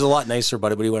 He was a lot nicer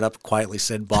about it, but he went up quietly,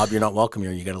 said, Bob, you're not welcome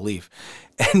here. You got to leave.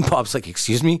 And Bob's like,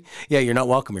 excuse me? Yeah, you're not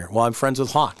welcome here. Well, I'm friends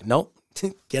with Hawk. Nope.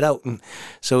 Get out. And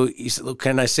so he said, look,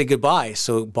 can I say goodbye?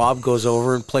 So Bob goes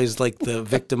over and plays like the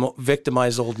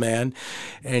victimized old man.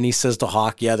 And he says to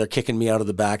Hawk, yeah, they're kicking me out of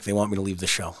the back. They want me to leave the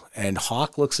show. And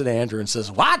Hawk looks at Andrew and says,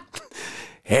 what?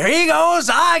 Here he goes,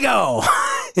 I go.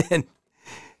 And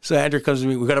so Andrew comes to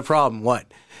me, we got a problem.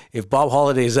 What? If Bob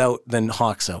Holliday's out, then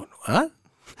Hawk's out. Huh?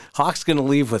 Hawk's going to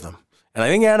leave with him. And I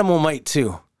think Animal might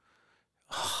too.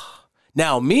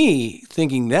 Now, me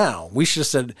thinking we should have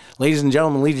said, ladies and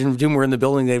gentlemen, Legion of Doom were in the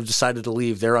building. They've decided to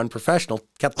leave. They're unprofessional.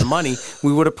 Kept the money.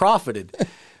 We would have profited.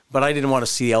 But I didn't want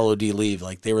to see LOD leave.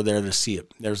 Like, they were there to see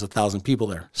it. There's 1,000 people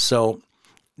there. So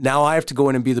now I have to go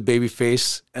in and be the baby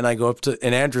face. And I go up to,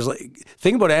 and Andrew's like,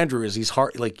 thing about Andrew is he's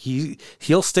hard. Like,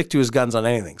 he'll stick to his guns on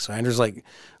anything. So Andrew's like,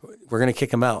 we're going to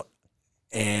kick him out.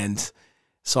 And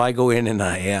so I go in and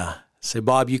I say,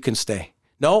 Bob, you can stay.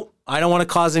 No, I don't want to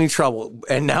cause any trouble.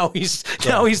 And now he's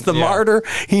the martyr.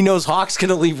 He knows Hawk's going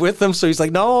to leave with him. So he's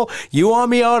like, no, you want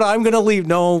me out? I'm going to leave.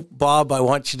 No, Bob, I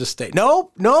want you to stay.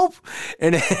 Nope.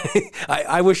 And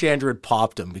I wish Andrew had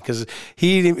popped him because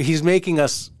he's making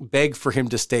us beg for him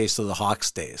to stay so the Hawk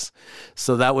stays.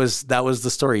 So that was the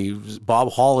story.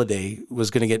 Bob Holliday was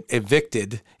going to get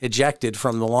ejected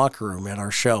from the locker room at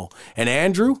our show. And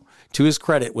Andrew, to his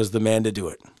credit, was the man to do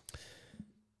it.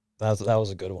 That was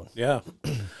a good one. Yeah.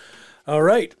 All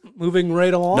right. Moving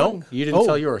right along. No, you didn't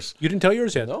tell yours. You didn't tell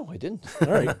yours yet? No, I didn't.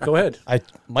 All right. Go ahead.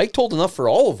 Mike told enough for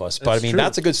all of us, but That's I mean, true.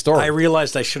 that's a good story. I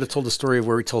realized I should have told the story of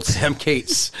where we told Sam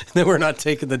Cates that we're not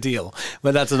taking the deal,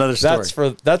 but that's another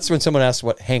story. That's when someone asked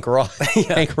what Hank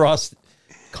Ross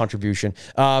contribution.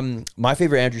 My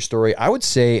favorite Andrew story, I would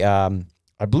say,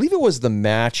 I believe it was the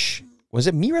match. Was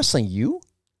it me wrestling you?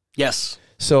 Yes.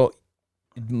 So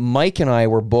Mike and I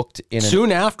were booked in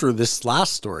soon after this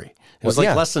last story. It was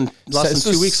like less than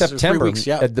 2 weeks, September, 3 weeks,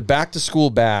 yeah. At the Back to School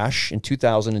Bash in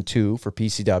 2002 for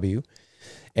PCW,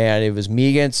 and it was me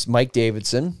against Mike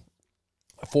Davidson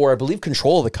for, I believe,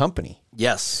 control of the company.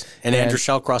 Yes, and Andrew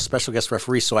Shallcross, special guest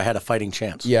referee, so I had a fighting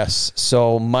chance. Yes,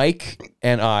 so Mike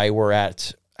and I were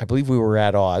I believe we were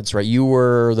at odds, right? You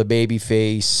were the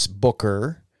babyface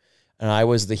booker, and I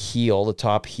was the heel, the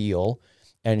top heel.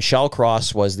 And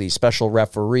Shallcross was the special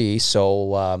referee,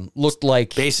 so looked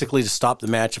like... Basically to stop the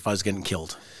match if I was getting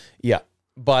killed. Yeah.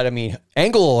 But, I mean,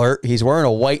 angle alert, he's wearing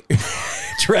a white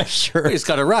dress shirt. He's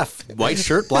got a ref. White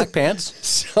shirt, black pants.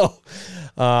 So,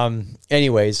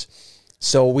 anyways,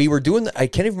 so we were doing... I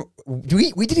can't even...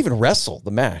 We didn't even wrestle the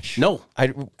match. No. I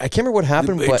can't remember what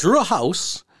happened, We but... drew a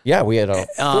house. Yeah, we had a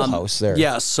full house there.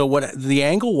 Yeah, so what the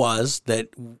angle was that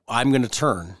I'm going to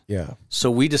turn. Yeah. So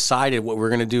we decided what we're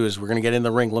going to do is we're going to get in the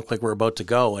ring, look like we're about to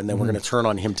go, and then we're going to turn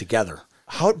on him together.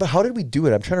 But how did we do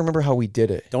it? I'm trying to remember how we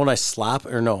did it. Don't I slap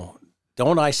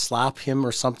him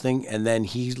or something, and then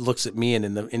he looks at me, and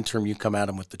in the interim, you come at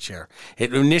him with the chair.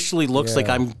 It initially looks like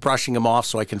I'm brushing him off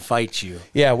so I can fight you.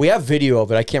 Yeah, we have video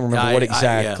of it. I can't remember what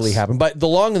exactly happened. But the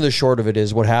long and the short of it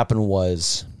is what happened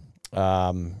was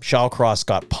Shallcross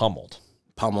got pummeled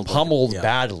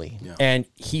badly. Yeah. And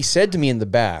he said to me in the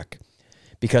back,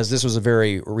 because this was a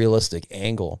very realistic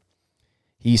angle,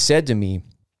 he said to me,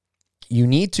 you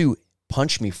need to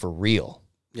punch me for real.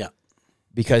 Yeah.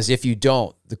 Because if you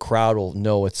don't, the crowd will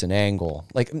know it's an angle.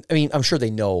 Like, I mean, I'm sure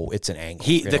they know it's an angle.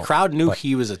 The crowd knew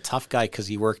he was a tough guy because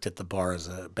he worked at the bar as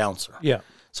a bouncer. Yeah.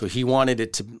 So he wanted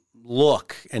it to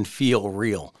look and feel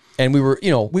real. And we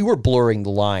were blurring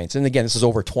the lines. And again, this is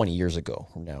over 20 years ago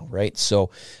now, right? So,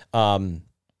 and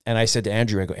I said to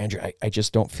Andrew, Andrew, I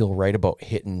just don't feel right about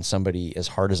hitting somebody as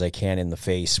hard as I can in the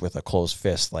face with a closed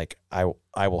fist. Like, I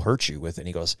will hurt you with it. And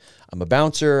he goes, I'm a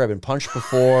bouncer. I've been punched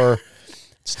before.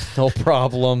 It's no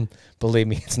problem. Believe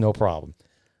me, it's no problem.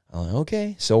 I'm like,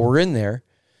 okay. So we're in there.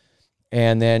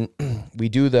 And then we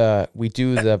do the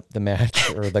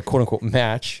match, or the quote unquote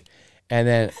match. And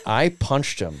then I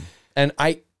punched him. And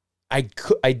I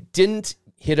didn't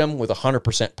hit him with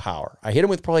 100% power. I hit him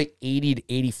with probably 80 to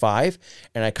 85,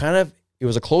 and it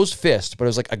was a closed fist, but it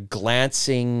was like a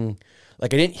glancing,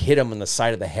 like I didn't hit him on the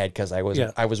side of the head because I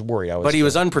was worried. But he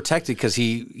was unprotected because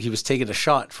he was taking a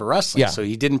shot for wrestling, so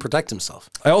he didn't protect himself.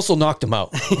 I also knocked him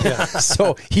out.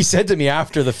 So he said to me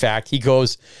after the fact, he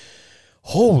goes,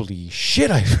 holy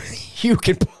shit, you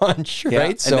can punch,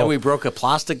 right? So, and then we broke a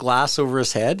plastic glass over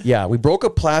his head. Yeah, we broke a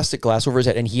plastic glass over his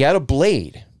head, and he had a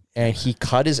blade, and he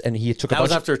cut his, and he took that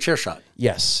was after a chair shot.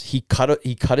 Yes, he cut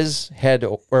his head,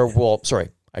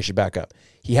 I should back up.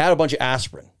 He had a bunch of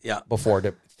aspirin before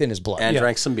to thin his blood. And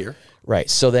drank some beer. Right,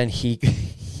 so then he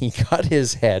cut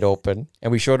his head open,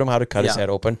 and we showed him how to cut his head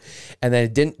open, and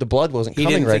then the blood wasn't coming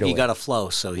right away. He didn't think he got a flow,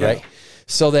 so yeah. Right?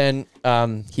 So then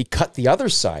he cut the other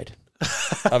side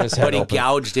of his head but he open.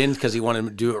 gouged in because he wanted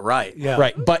to do it right. Yeah.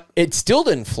 Right, but it still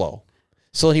didn't flow.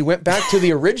 So he went back to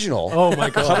the original. Oh my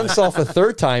God. Cut himself a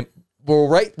third time. Well,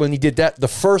 right when he did that, the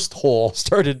first hole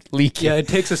started leaking. Yeah, it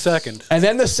takes a second. And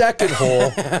then the second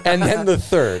hole, and then the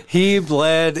third. He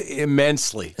bled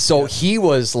immensely. So he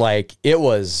was like, it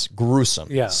was gruesome.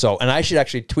 Yeah. So, and I should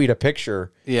actually tweet a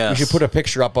picture. Yeah. We should put a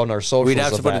picture up on our socials. We'd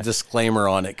have to put a disclaimer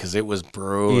on it because it was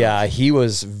brutal. Yeah, he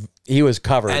was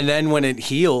covered. And then when it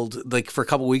healed, like for a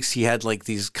couple of weeks, he had like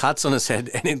these cuts on his head,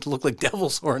 and it looked like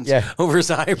devil's horns over his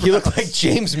eyebrows. He looked like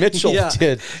James Mitchell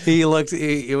did.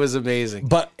 It was amazing.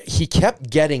 But he kept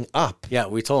getting up. Yeah,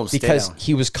 we told him because stay down.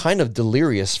 He was kind of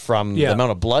delirious from the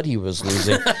amount of blood he was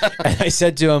losing. And I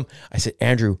said to him,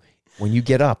 Andrew, when you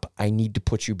get up, I need to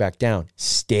put you back down.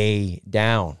 Stay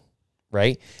down.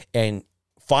 Right? And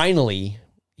finally,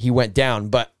 he went down.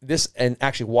 But and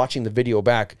actually watching the video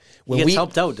back, when he gets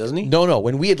helped out, doesn't he? No.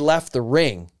 When we had left the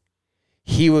ring,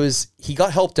 he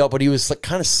got helped out, but he was like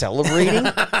kind of celebrating.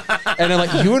 And I'm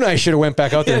like, you and I should have went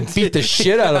back out there and beat the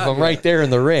shit out of him right there in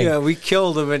the ring. Yeah, we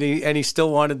killed him, and he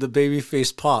still wanted the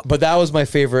babyface pop. But that was my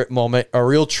favorite moment. A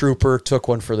real trooper took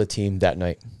one for the team that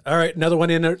night. All right, another one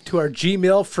to our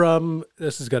Gmail from,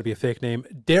 this has got to be a fake name,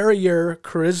 Derriere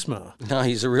Charisma. No,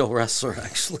 he's a real wrestler,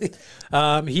 actually.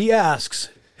 He asks,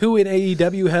 who in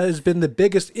AEW has been the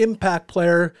biggest impact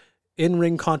player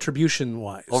in-ring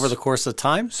contribution-wise? Over the course of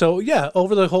time? So, yeah,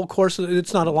 over the whole course.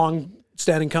 It's not a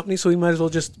long-standing company, so we might as well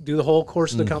just do the whole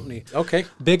course of the company. Okay.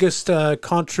 Biggest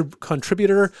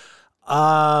contributor.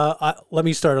 Let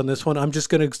me start on this one. I'm just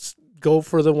going to go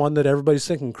for the one that everybody's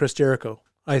thinking, Chris Jericho.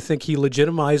 I think he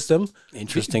legitimized them.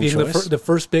 Interesting being choice. The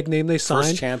first big name they signed.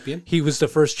 First champion. He was the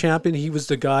first champion. He was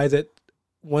the guy that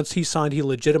once he signed, he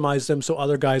legitimized them so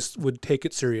other guys would take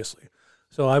it seriously.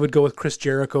 So I would go with Chris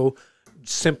Jericho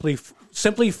simply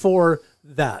simply for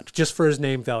that, just for his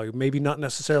name value. Maybe not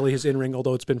necessarily his in-ring,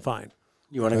 although it's been fine.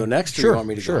 You want to go next, or Sure, you want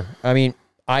me to sure. go? I mean,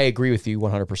 I agree with you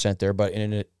 100% there, but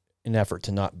in an effort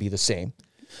to not be the same,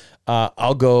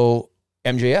 I'll go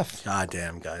MJF. God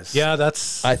damn, guys. Yeah,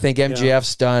 that's... I think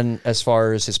MJF's done as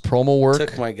far as his promo work.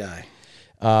 Took my guy.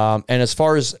 And as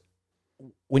far as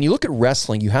when you look at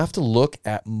wrestling, you have to look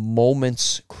at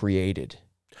moments created.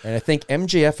 And I think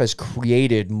MJF has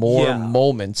created more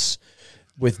moments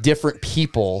with different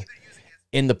people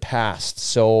in the past.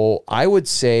 So I would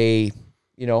say,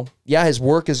 his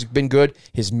work has been good.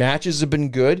 His matches have been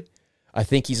good. I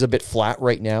think he's a bit flat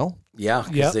right now. Yeah,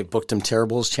 because they booked him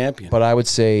terrible as champion. But I would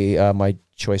say my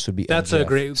choice would be That's MJF. a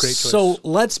great choice. So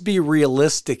let's be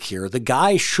realistic here. The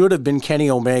guy should have been Kenny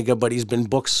Omega, but he's been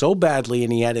booked so badly,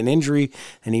 and he had an injury,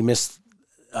 and he missed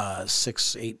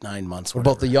 6, 8, 9 months. What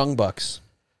about the Young Bucks?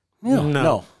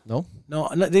 No, No?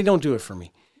 they don't do it for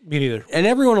me. Me neither. And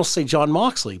everyone will say John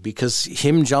Moxley because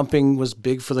him jumping was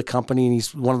big for the company, and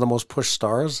he's one of the most pushed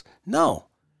stars. No.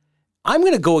 I'm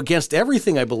going to go against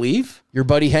everything I believe. Your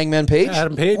buddy Hangman Page?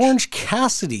 Adam Page. Orange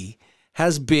Cassidy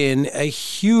has been a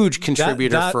huge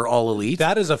contributor for All Elite.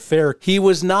 That is a fair... He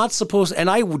was not supposed, and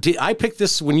I picked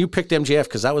this when you picked MJF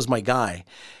because that was my guy.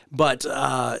 But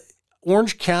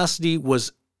Orange Cassidy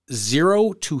was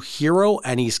 0 to hero,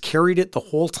 and he's carried it the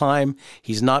whole time.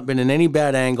 He's not been in any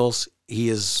bad angles. He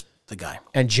is the guy.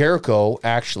 And Jericho,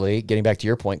 actually, getting back to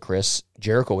your point, Chris,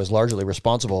 Jericho was largely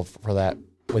responsible for that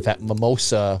with that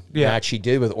mimosa match he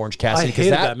did with Orange Cassidy. I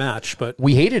hated that match, but...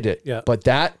 We hated it. Yeah. But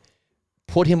that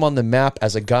put him on the map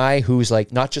as a guy who's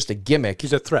like not just a gimmick.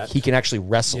 He's a threat. He can actually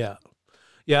wrestle. Yeah.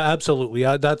 Yeah, absolutely.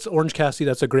 That's Orange Cassidy.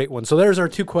 That's a great one. So there's our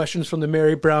 2 questions from the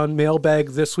Mary Brown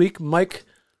mailbag this week. Mike?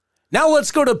 Now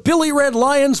let's go to Billy Red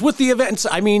Lions with the events.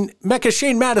 Mecca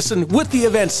Shane Madison with the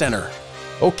Event Center.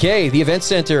 Okay, the Event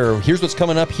Center. Here's what's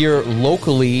coming up here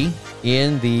locally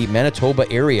in the Manitoba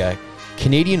area.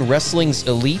 Canadian Wrestling's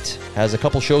Elite has a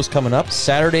couple shows coming up.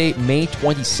 Saturday, May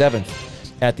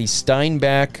 27th at the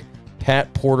Steinbach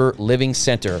Pat Porter Living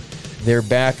Center. They're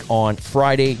back on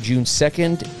Friday, June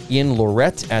 2nd in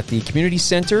Lorette at the Community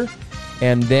Center.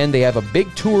 And then they have a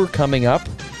big tour coming up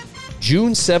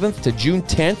June 7th to June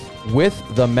 10th with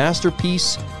the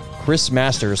Masterpiece Chris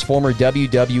Masters, former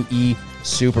WWE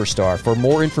superstar. For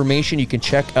more information, you can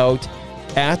check out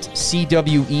at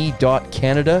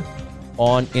cwe.canada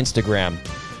on Instagram.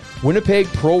 Winnipeg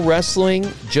Pro Wrestling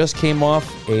just came off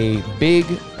a big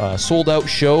sold-out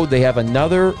show. They have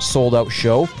another sold-out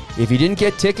show. If you didn't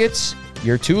get tickets,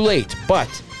 you're too late, but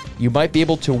you might be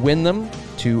able to win them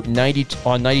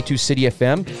on 92 City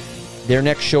FM. Their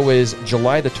next show is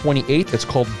July the 28th. It's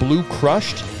called Blue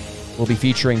Crushed. We'll be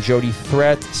featuring Jody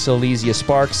Threat, Silesia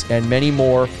Sparks, and many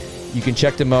more. You can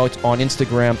check them out on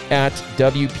Instagram at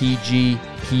WPGPRO.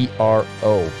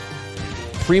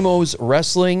 Primo's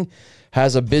Wrestling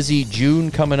has a busy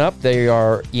June coming up. They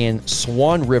are in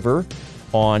Swan River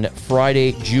on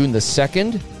Friday, June the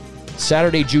 2nd.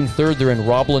 Saturday, June 3rd, they're in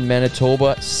Roblin,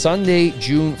 Manitoba. Sunday,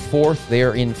 June 4th, they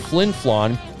are in Flin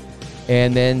Flon.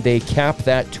 And then they cap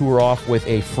that tour off with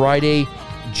a Friday,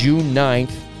 June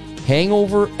 9th,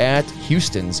 hangover at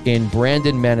Houston's in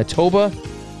Brandon, Manitoba.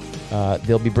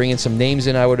 They'll be bringing some names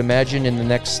in, I would imagine, in the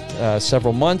next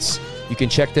several months. You can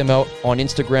check them out on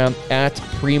Instagram at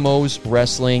Primo's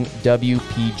Wrestling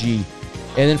WPG.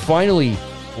 And then finally,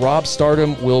 Rob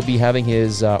Stardom will be having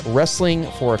his Wrestling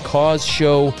for a Cause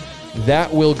show.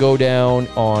 That will go down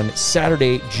on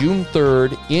Saturday, June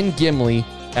 3rd in Gimli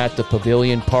at the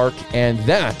Pavilion Park. And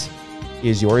that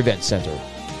is your event center.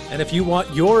 And if you want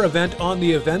your event on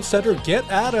the Event Center, get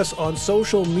at us on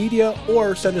social media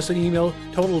or send us an email,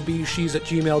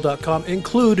 totalbeezsheez@gmail.com.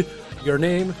 Include your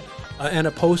name and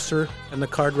a poster and the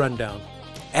card rundown.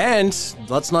 And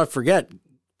let's not forget,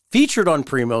 featured on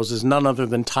Primo's is none other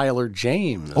than Tyler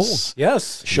James. Oh,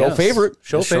 yes. Show favorite.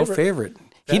 Show favorite.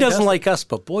 He doesn't like us,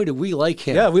 but boy, do we like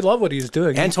him. Yeah, we love what he's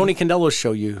doing. And Tony Candelo's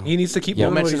show you. He needs to keep We'll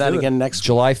doing what mention he's that doing. again next week.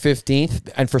 July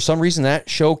 15th. And for some reason, that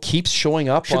show keeps showing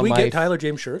up Should on we my... get Tyler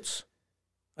James shirts?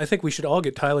 I think we should all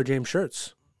get Tyler James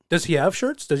shirts. Does he have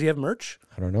shirts? Does he have merch?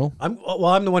 I don't know. I'm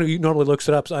the one who normally looks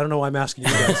it up, so I don't know why I'm asking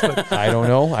you guys. But I don't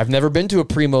know. I've never been to a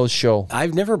Primo's show.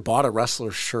 I've never bought a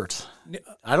wrestler's shirt.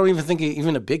 I don't even think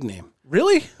even a big name.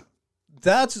 really?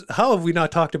 That's how have we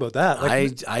not talked about that?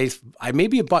 I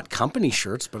maybe have bought company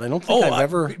shirts, but I don't think I've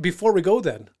ever. Before we go,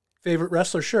 then favorite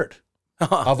wrestler shirt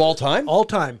Of all time? all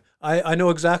time. I know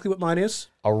exactly what mine is.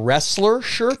 A wrestler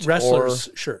shirt? Wrestler's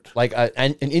Or shirt. like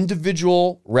an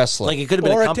individual wrestler? Like it could have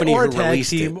been Or a company or who a tag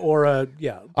released team, it. or a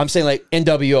yeah. I'm saying like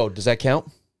NWO. Does that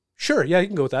count? Sure, yeah, you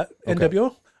can go with that. Okay.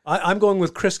 NWO. I'm going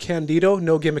with Chris Candido.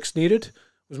 No gimmicks needed.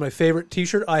 was my favorite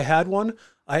T-shirt. I had one.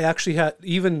 I actually had,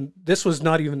 this was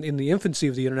not even in the infancy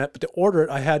of the internet, but to order it,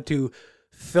 I had to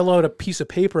fill out a piece of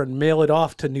paper and mail it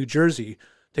off to New Jersey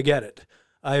to get it.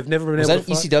 I've never been able to.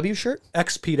 Was that an ECW shirt?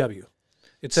 XPW.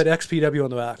 It said XPW on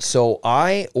the back. So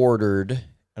I ordered,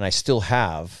 and I still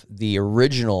have, the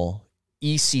original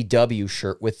ECW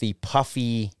shirt with the puff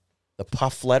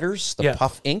letters,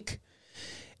 puff ink.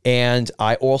 And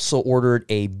I also ordered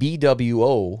a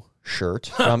BWO shirt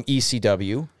from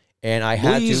ECW. And I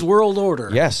had Please World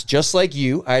Order. Yes, just like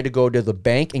you, I had to go to the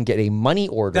bank and get a money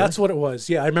order. That's what it was.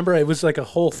 Yeah, I remember it was like a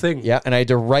whole thing. Yeah, and I had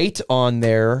to write on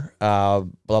there, blah,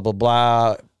 blah,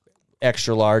 blah,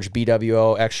 extra large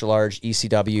BWO, extra large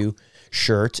ECW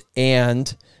shirt.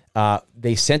 And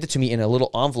they sent it to me in a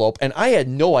little envelope. And I had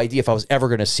no idea if I was ever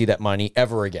going to see that money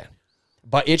ever again.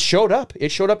 But it showed up.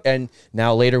 And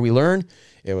now later we learn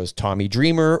it was Tommy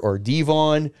Dreamer or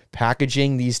Devon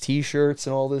packaging these T-shirts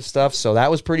and all this stuff. So that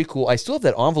was pretty cool. I still have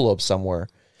that envelope somewhere.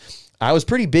 I was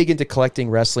pretty big into collecting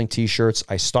wrestling T-shirts.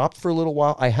 I stopped for a little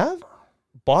while. I have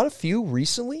bought a few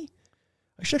recently.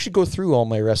 I should actually go through all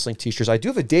my wrestling T-shirts. I do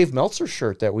have a Dave Meltzer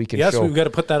shirt that we can show. Yes, we've got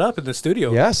to put that up in the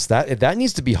studio. Yes, that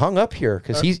needs to be hung up here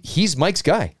because he's Mike's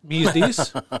guy.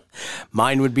 BeezSheez.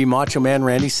 Mine would be Macho Man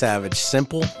Randy Savage.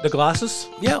 Simple. The glasses?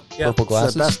 Yeah. Purple glasses.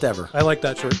 It's the best ever. I like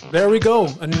that shirt. There we go.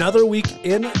 Another week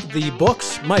in the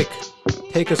books. Mike,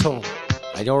 take us home.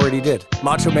 I already did.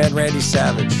 Macho Man Randy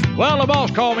Savage. Well, the boss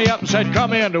called me up and said,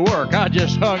 come in to work. I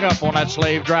just hung up on that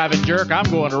slave driving jerk. I'm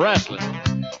going to wrestling.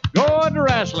 Going to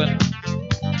wrestling.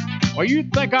 Well,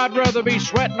 you'd think I'd rather be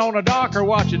sweating on a dock or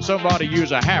watching somebody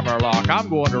use a hammerlock. I'm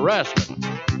going to wrestling.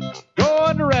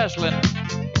 Going to wrestling.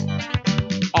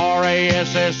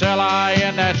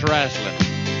 R-A-S-S-L-I-N, that's wrestling.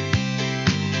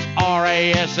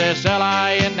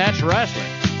 R-A-S-S-L-I-N, that's wrestling.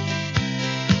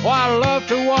 Well, I love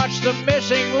to watch the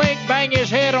missing link bang his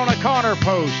head on a corner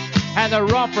post and the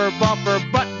rumper bumper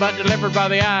butt delivered by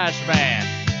the Iceman.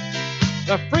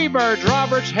 The Freebirds,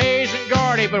 Roberts, Hayes, and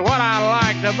Gardy, but what I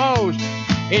like the most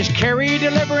is Kerry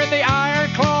delivering the iron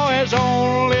claw as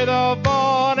only the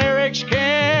Von Erichs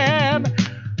can.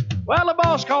 Well, the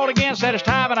boss called again, said it's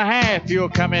time and a half. You'll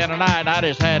come in tonight, and I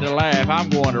just had to laugh. I'm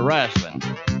going to wrestling.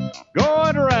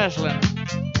 Going to wrestling.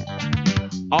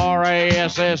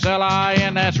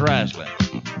 R-A-S-S-L-I-N, that's wrestling.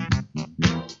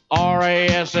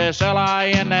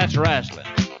 R-A-S-S-L-I-N, that's wrestling.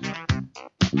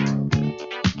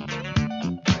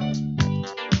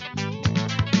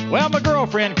 Well, my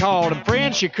girlfriend called, and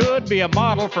friend, she could be a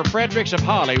model for Fredericks of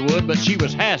Hollywood, but she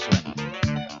was hassling.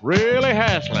 Really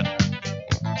hassling.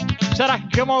 Said I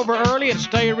could come over early and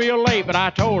stay real late, but I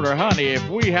told her, honey, if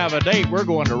we have a date, we're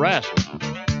going to wrestling.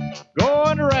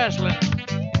 Going to wrestling.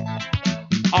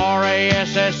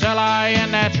 R-A-S-S-L-I-N,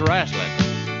 that's wrestling.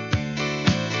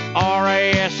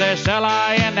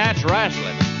 R-A-S-S-L-I-N, that's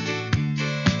wrestling.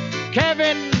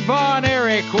 Kevin Von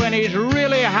Erich, when he's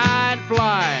really high and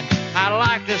flying. I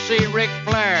like to see Ric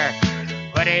Flair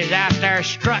when he's out there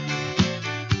strutting.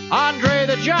 Andre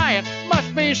the Giant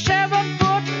must be 7'9".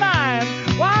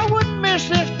 Well, I wouldn't miss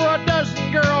this for a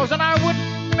dozen girls, and I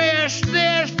wouldn't miss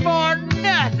this for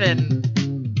nothing.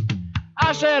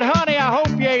 I said, honey, I hope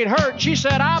you ain't hurt. She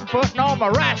said, I'm putting on my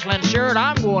wrestling shirt.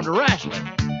 I'm going to wrestling.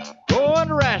 Going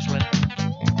to wrestling.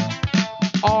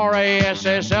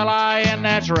 R-A-S-S-L-I-N,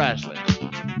 that's wrestling.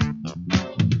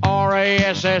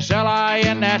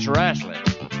 R-A-S-S-L-I-N, that's wrestling.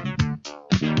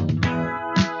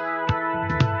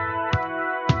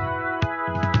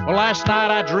 Well, last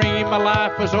night I dreamed my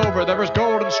life was over. There was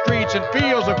golden streets and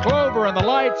fields of clover, and the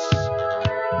lights,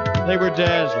 they were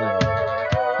dazzling.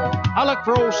 I looked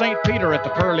for old St. Peter at the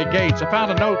pearly gates. I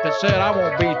found a note that said, I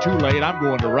won't be too late. I'm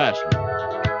going to wrestling.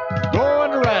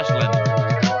 Going to wrestling.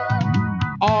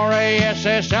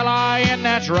 R-A-S-S-L-I-N,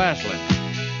 that's wrestling.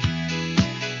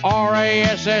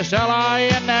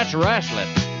 R-A-S-S-L-I-N, that's wrestling.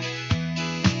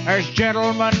 There's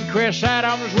Gentleman Chris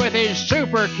Adams with his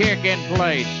super kick in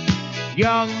place.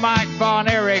 Young Mike Von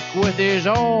Erich with his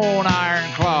own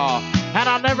iron claw. And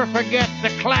I'll never forget the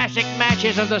classic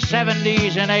matches of the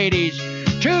 70s and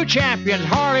 80s. Two champions,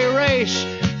 Harley Race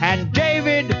and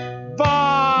David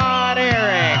Von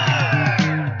Erich.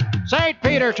 St.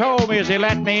 Peter told me as he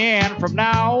let me in, from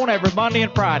now on, every Monday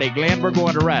and Friday, Glenn, we're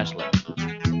going to wrestling.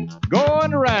 Going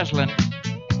to wrestling.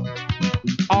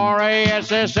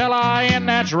 R-A-S-S-L-I-N,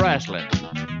 that's wrestling.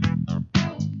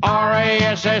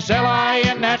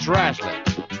 R-A-S-S-L-I-N, that's wrestling.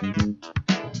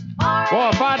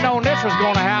 Well, if I'd known this was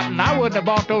going to happen, I wouldn't have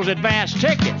bought those advanced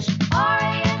tickets.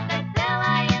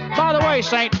 By the way,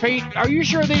 St. Pete, are you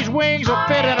sure these wings will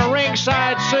fit in a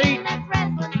ringside seat?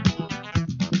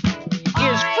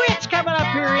 Is Fritz coming up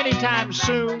here anytime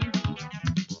soon?